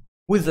one,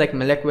 who is like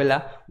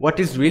Milaquilla? What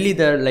is really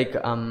the like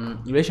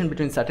relation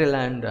between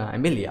Satella and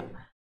Emilia?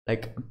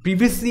 Like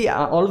previously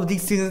all of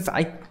these seasons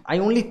I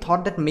only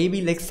thought that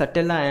maybe like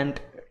Satella and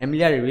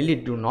Emilia really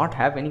do not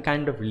have any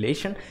kind of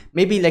relation.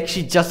 Maybe like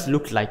she just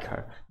looked like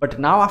her. But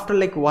now after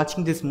like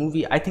watching this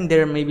movie, I think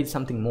there may be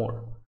something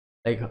more.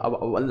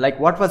 Like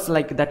what was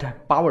like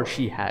that power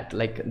she had,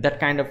 like that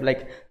kind of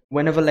like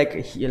whenever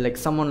like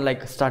someone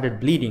like started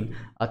bleeding,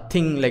 a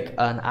thing like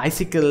an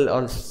icicle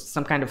or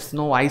some kind of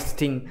snow ice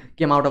thing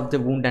came out of the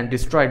wound and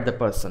destroyed the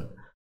person.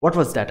 What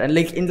was that? And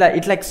like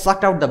it like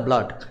sucked out the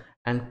blood,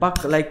 and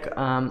Puck like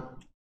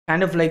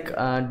kind of like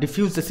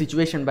diffused the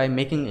situation by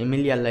making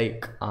Emilia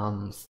like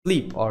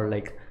sleep, or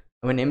like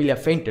when Emilia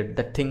fainted,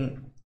 that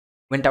thing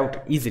went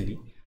out easily.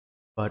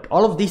 But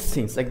all of these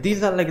things, like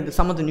these are like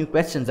some of the new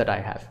questions that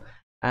I have.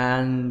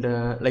 And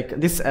like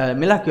this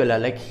Milaquilla,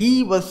 like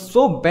he was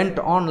so bent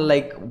on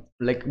like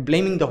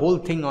blaming the whole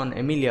thing on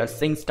Emilia,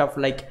 saying stuff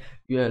like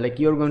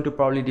you're going to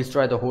probably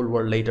destroy the whole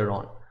world later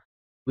on,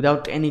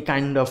 without any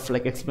kind of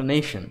like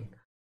explanation.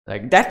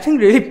 Like that thing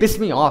really pissed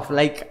me off.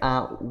 Like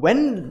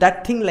when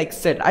that thing like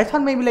said, I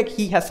thought maybe like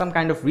he has some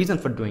kind of reason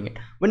for doing it.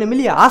 When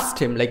Emilia asked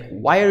him like,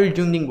 why are you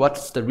doing,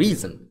 what's the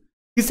reason,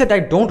 he said,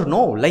 I don't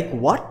know. Like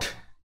what?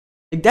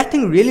 Like that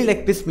thing really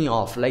like pissed me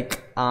off.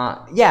 Like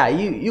yeah,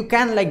 you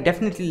can like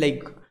definitely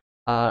like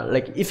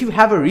if you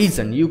have a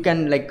reason, you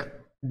can like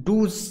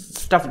do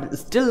stuff.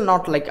 Still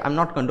not like, I'm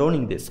not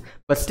condoning this,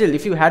 but still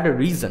if you had a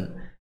reason,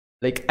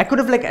 like I could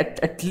have like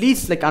at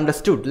least like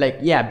understood, like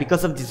yeah,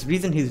 because of this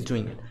reason he's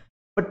doing it.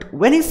 But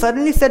when he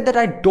suddenly said that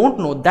I don't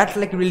know, that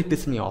like really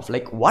pissed me off.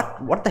 Like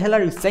what the hell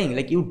are you saying?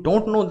 Like you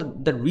don't know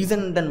the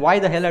reason, then why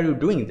the hell are you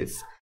doing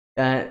this?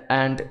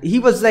 And he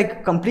was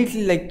like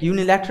completely like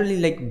unilaterally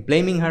like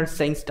blaming her,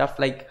 saying stuff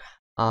like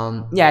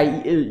yeah,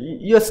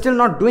 you're still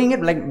not doing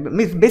it. Like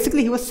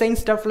basically he was saying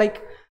stuff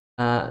like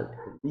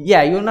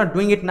yeah, you're not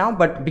doing it now,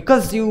 but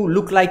because you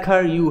look like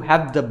her, you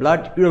have the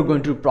blood, you're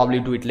going to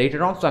probably do it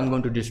later on, so I'm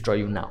going to destroy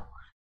you now.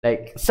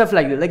 Like stuff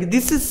like that. Like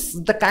this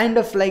is the kind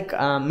of like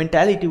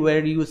mentality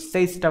where you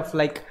say stuff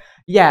like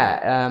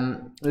yeah,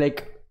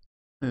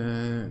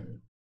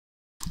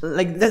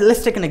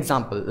 let's take an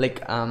example.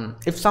 Like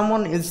if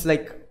someone is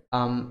like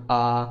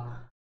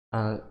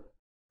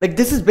like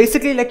this is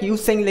basically like you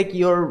saying like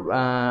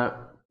you're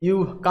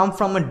you come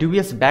from a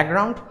dubious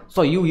background,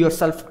 so you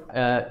yourself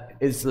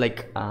is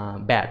like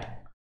bad,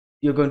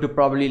 you're going to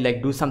probably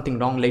like do something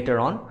wrong later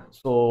on,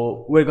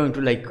 so we're going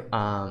to like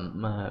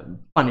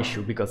punish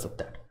you because of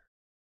that.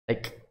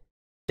 Like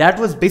that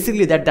was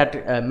basically that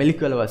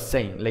Milaquilla was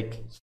saying.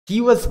 Like he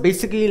was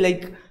basically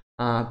like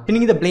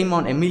pinning the blame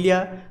on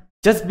Emilia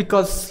just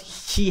because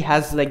she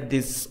has like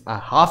this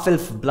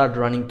half-elf blood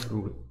running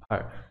through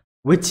her,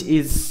 which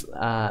is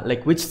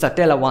which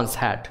Satella once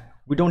had.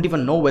 We don't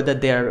even know whether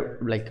they are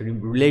like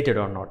related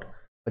or not,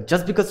 but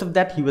just because of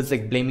that he was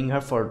like blaming her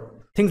for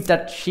things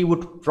that she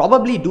would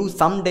probably do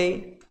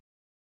someday.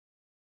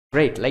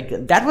 Great,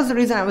 like that was the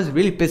reason I was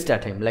really pissed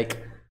at him. Like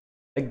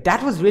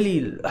that was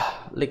really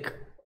like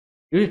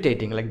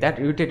irritating. Like that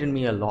irritated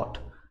me a lot,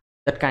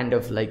 that kind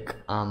of like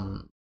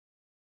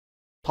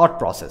thought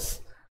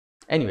process.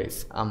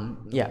 Anyways,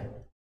 yeah,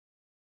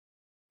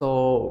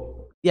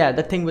 so yeah,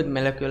 the thing with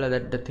Molecular,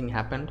 that the thing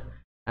happened.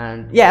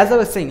 And yeah, as I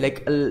was saying,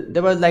 like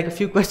there were like a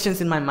few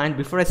questions in my mind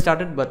before I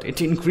started, but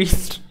it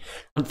increased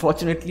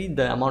unfortunately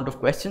the amount of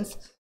questions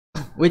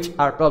which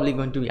are probably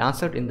going to be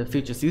answered in the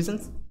future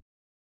seasons.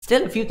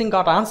 Still a few things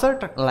got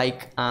answered,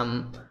 like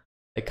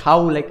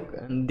how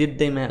did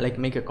they like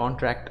make a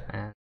contract,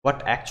 and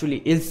what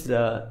actually is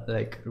the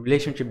like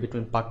relationship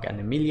between Puck and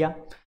Emilia,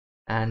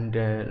 and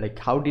like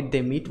how did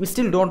they meet. We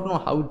still don't know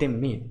how they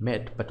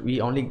met, but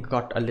we only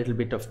got a little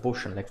bit of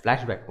portion, like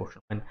flashback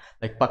portion, when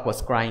like Puck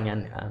was crying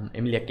and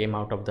Emilia came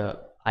out of the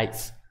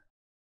ice.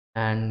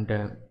 And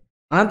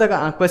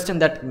another question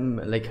that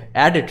like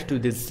added to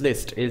this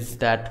list is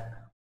that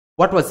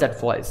what was that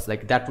voice,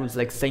 like that was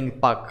like saying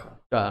Puck,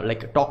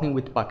 like talking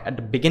with Puck at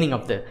the beginning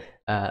of the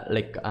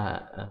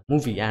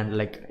movie, and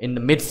like in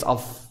the midst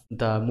of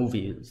the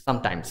movie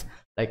sometimes.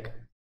 Like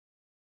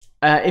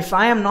if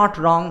I am not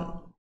wrong,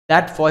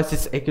 that voice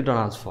is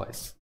Echidna's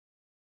voice,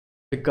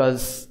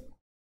 because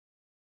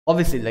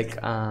obviously like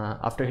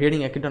after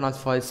hearing Echidna's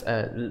voice,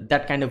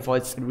 that kind of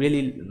voice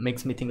really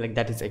makes me think like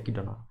that is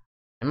Echidna.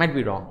 I might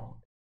be wrong,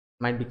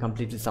 might be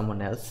completely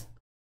someone else,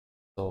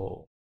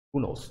 so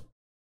who knows.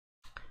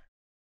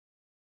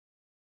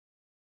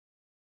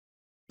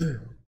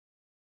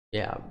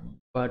 Yeah,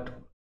 but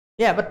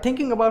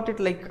thinking about it,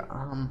 like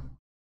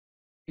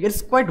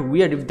it's quite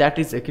weird if that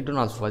is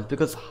Echidna's voice,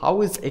 because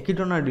how is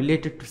Echidna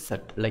related to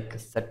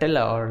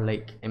Satella or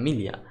like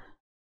Emilia?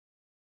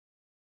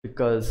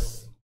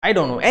 Because I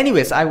don't know.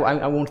 Anyways, I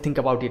won't think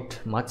about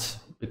it much,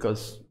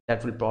 because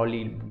that will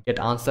probably get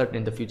answered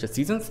in the future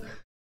seasons.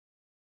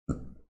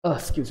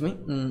 Excuse me.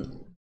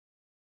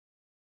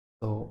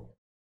 So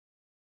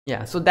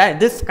yeah, so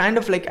that this kind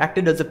of like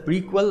acted as a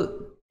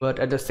prequel, but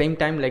at the same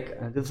time,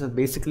 like this is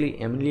basically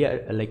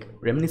Emilia like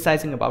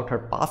reminiscing about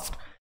her past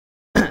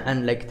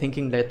and like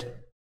thinking that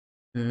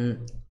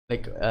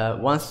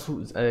once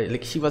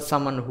like she was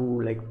someone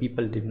who like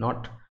people did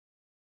not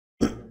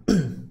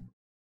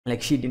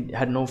like she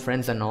had no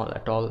friends and all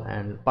at all,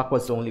 and Puck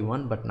was the only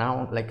one, but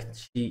now like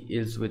she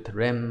is with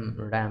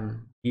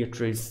Ram,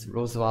 Beatrice,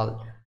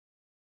 Roswaal,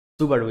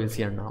 Subaru is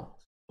here now.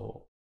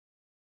 So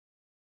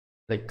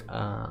like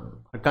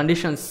her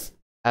conditions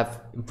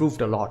have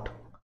improved a lot.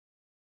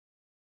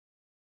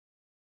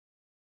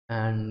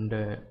 And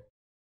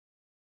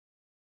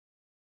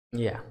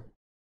yeah,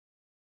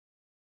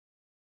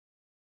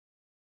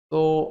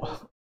 so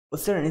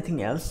was there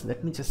anything else?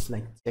 Let me just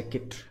like check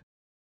it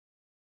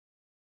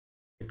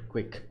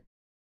quick.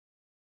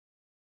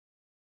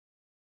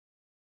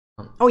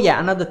 Oh yeah,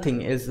 another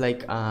thing is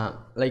like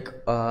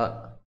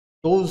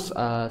those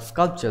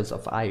sculptures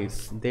of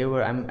ice, they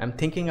were I'm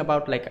thinking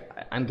about, like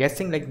I'm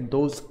guessing like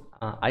those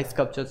ice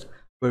sculptures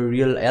were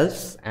real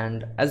elves,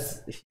 and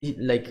as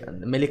like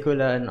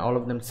Molecular and all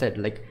of them said,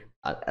 like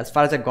as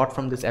far as I got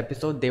from this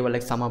episode, they were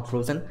like somehow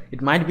frozen.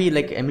 It might be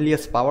like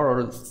Emilia's power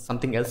or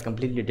something else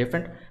completely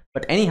different,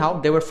 but anyhow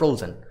they were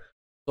frozen.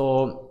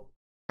 So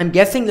I'm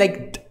guessing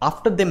like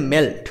after they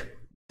melt,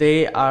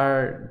 they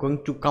are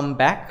going to come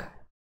back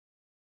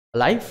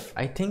alive,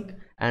 I think.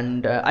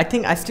 And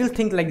I still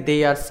think like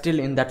they are still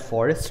in that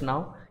forest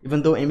now,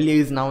 even though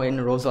Emilia is now in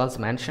Roswaal's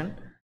mansion.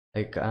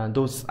 Like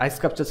those ice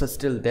sculptures are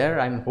still there,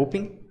 I'm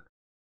hoping.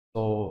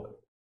 So,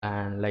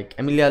 and like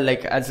Emilia,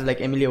 like as like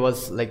Emilia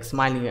was like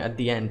smiling at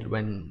the end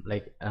when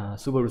like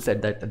Subaru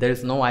said that there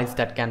is no ice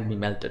that can be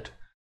melted.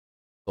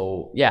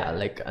 So yeah,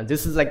 like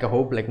this is like a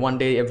hope, like one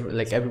day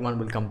everyone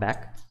will come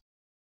back.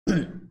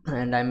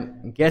 And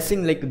I'm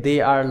guessing like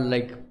they are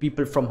like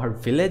people from her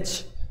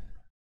village.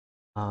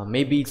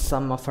 Maybe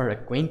some of her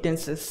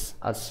acquaintances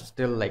are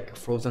still like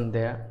frozen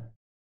there.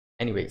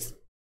 Anyways,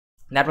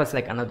 that was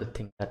like another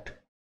thing that,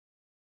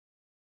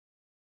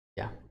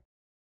 yeah.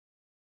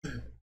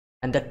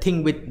 And that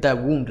thing with the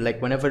wound,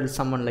 like whenever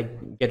someone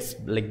like gets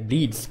like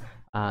bleeds,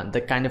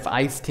 the kind of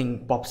ice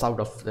thing pops out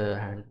of the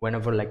hand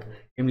whenever like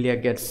Emilia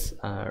gets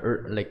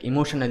like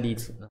emotionally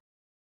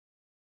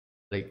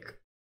like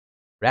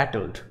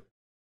rattled.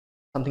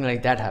 Something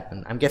like that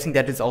happened. I'm guessing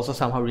that is also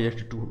somehow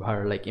related to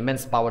her like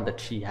immense power that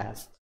she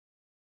has.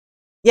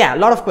 Yeah, a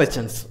lot of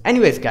questions.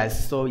 Anyways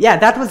guys, so yeah,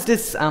 that was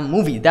this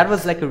movie. That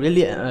was like a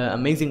really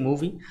amazing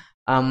movie.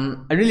 I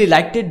really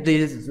liked it.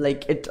 There's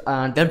like it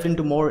delved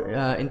into more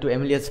into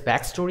Emilia's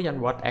backstory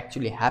and what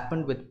actually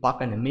happened with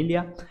Puck and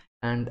Emilia.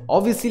 And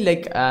obviously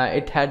like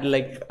it had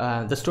like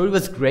the story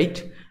was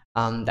great.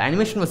 The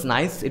animation was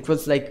nice. It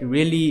was like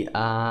really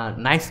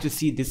nice to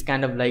see this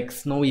kind of like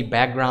snowy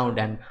background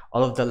and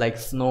all of the like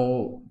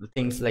snow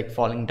things like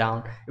falling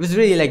down. It was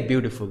really like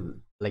beautiful.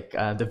 Like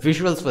the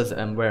visuals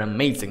were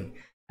amazing,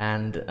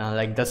 and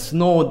like the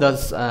snow,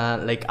 does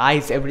like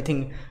ice,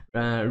 everything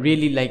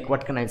really, like,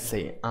 what can I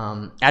say,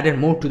 added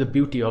more to the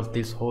beauty of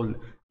this whole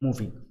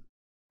movie.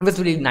 It was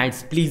really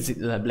nice,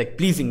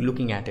 pleasing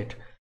looking at it.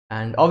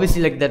 And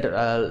obviously like that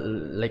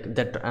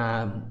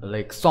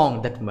like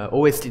song, that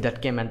OST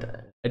that came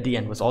at the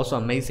end was also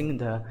amazing.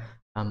 The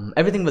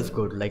everything was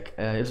good. Like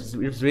it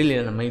was really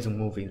an amazing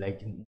movie.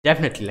 Like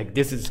definitely, like,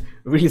 this is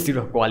really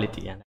zero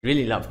quality, and I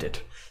really loved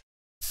it.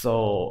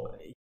 So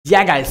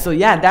yeah guys, so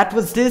yeah, that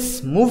was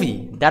this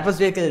movie. That was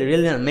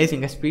really an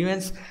amazing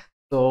experience.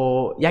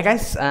 So yeah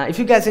guys, if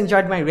you guys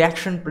enjoyed my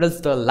reaction,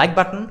 press the like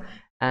button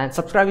and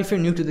subscribe if you're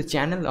new to the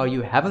channel, or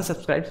you haven't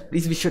subscribed.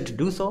 Please be sure to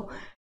do so,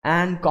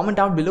 and comment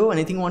down below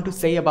anything you want to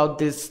say about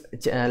this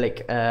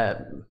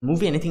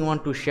movie, anything you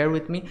want to share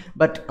with me.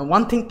 But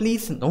one thing,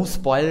 please, no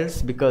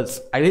spoilers,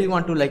 because I really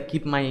want to like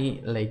keep my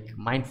like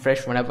mind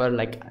fresh whenever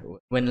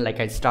when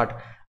I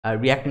start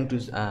reacting to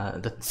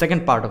the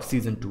second part of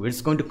season 2.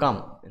 It's going to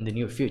come in the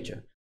near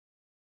future.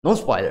 No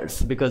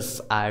spoilers, because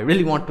I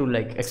really want to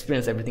like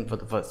experience everything for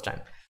the first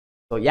time.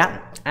 So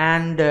yeah,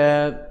 and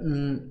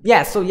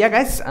yeah, so yeah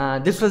guys,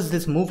 this was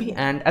this movie.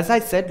 And as I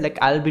said, like,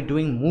 I'll be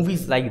doing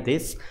movies like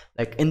this.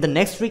 Like in the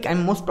next week,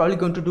 I'm most probably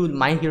going to do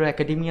My Hero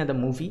Academia, the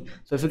movie.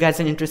 So if you guys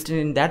are interested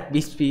in that,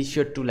 please be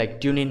sure to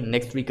like tune in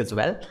next week as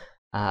well.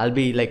 I'll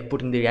be like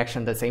putting the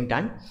reaction at the same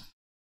time.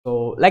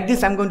 So like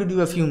this, I'm going to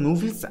do a few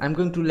movies. I'm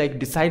going to like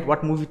decide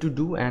what movie to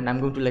do, and I'm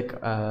going to like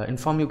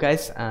inform you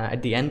guys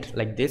at the end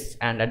like this,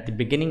 and at the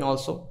beginning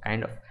also,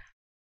 kind of.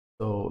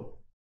 So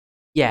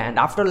yeah, and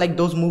after like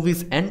those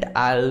movies end,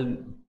 I'll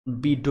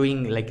be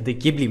doing like the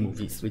Ghibli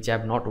movies, which I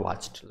have not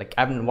watched. Like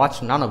I haven't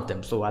watched none of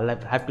them, so I'll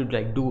have to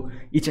like do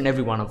each and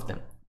every one of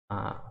them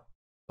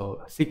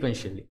so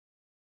sequentially.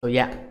 So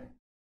yeah,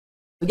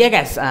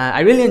 guys, I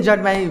really enjoyed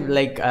my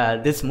like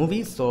this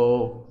movie.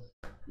 So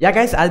yeah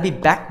guys, I'll be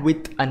back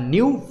with a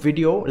new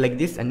video like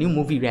this, a new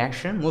movie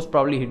reaction, most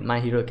probably My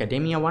Hero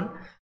Academia one,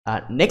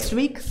 next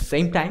week,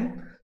 same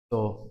time.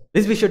 So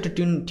please be sure to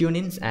tune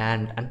in,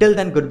 and until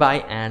then, goodbye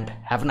and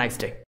have a nice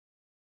day.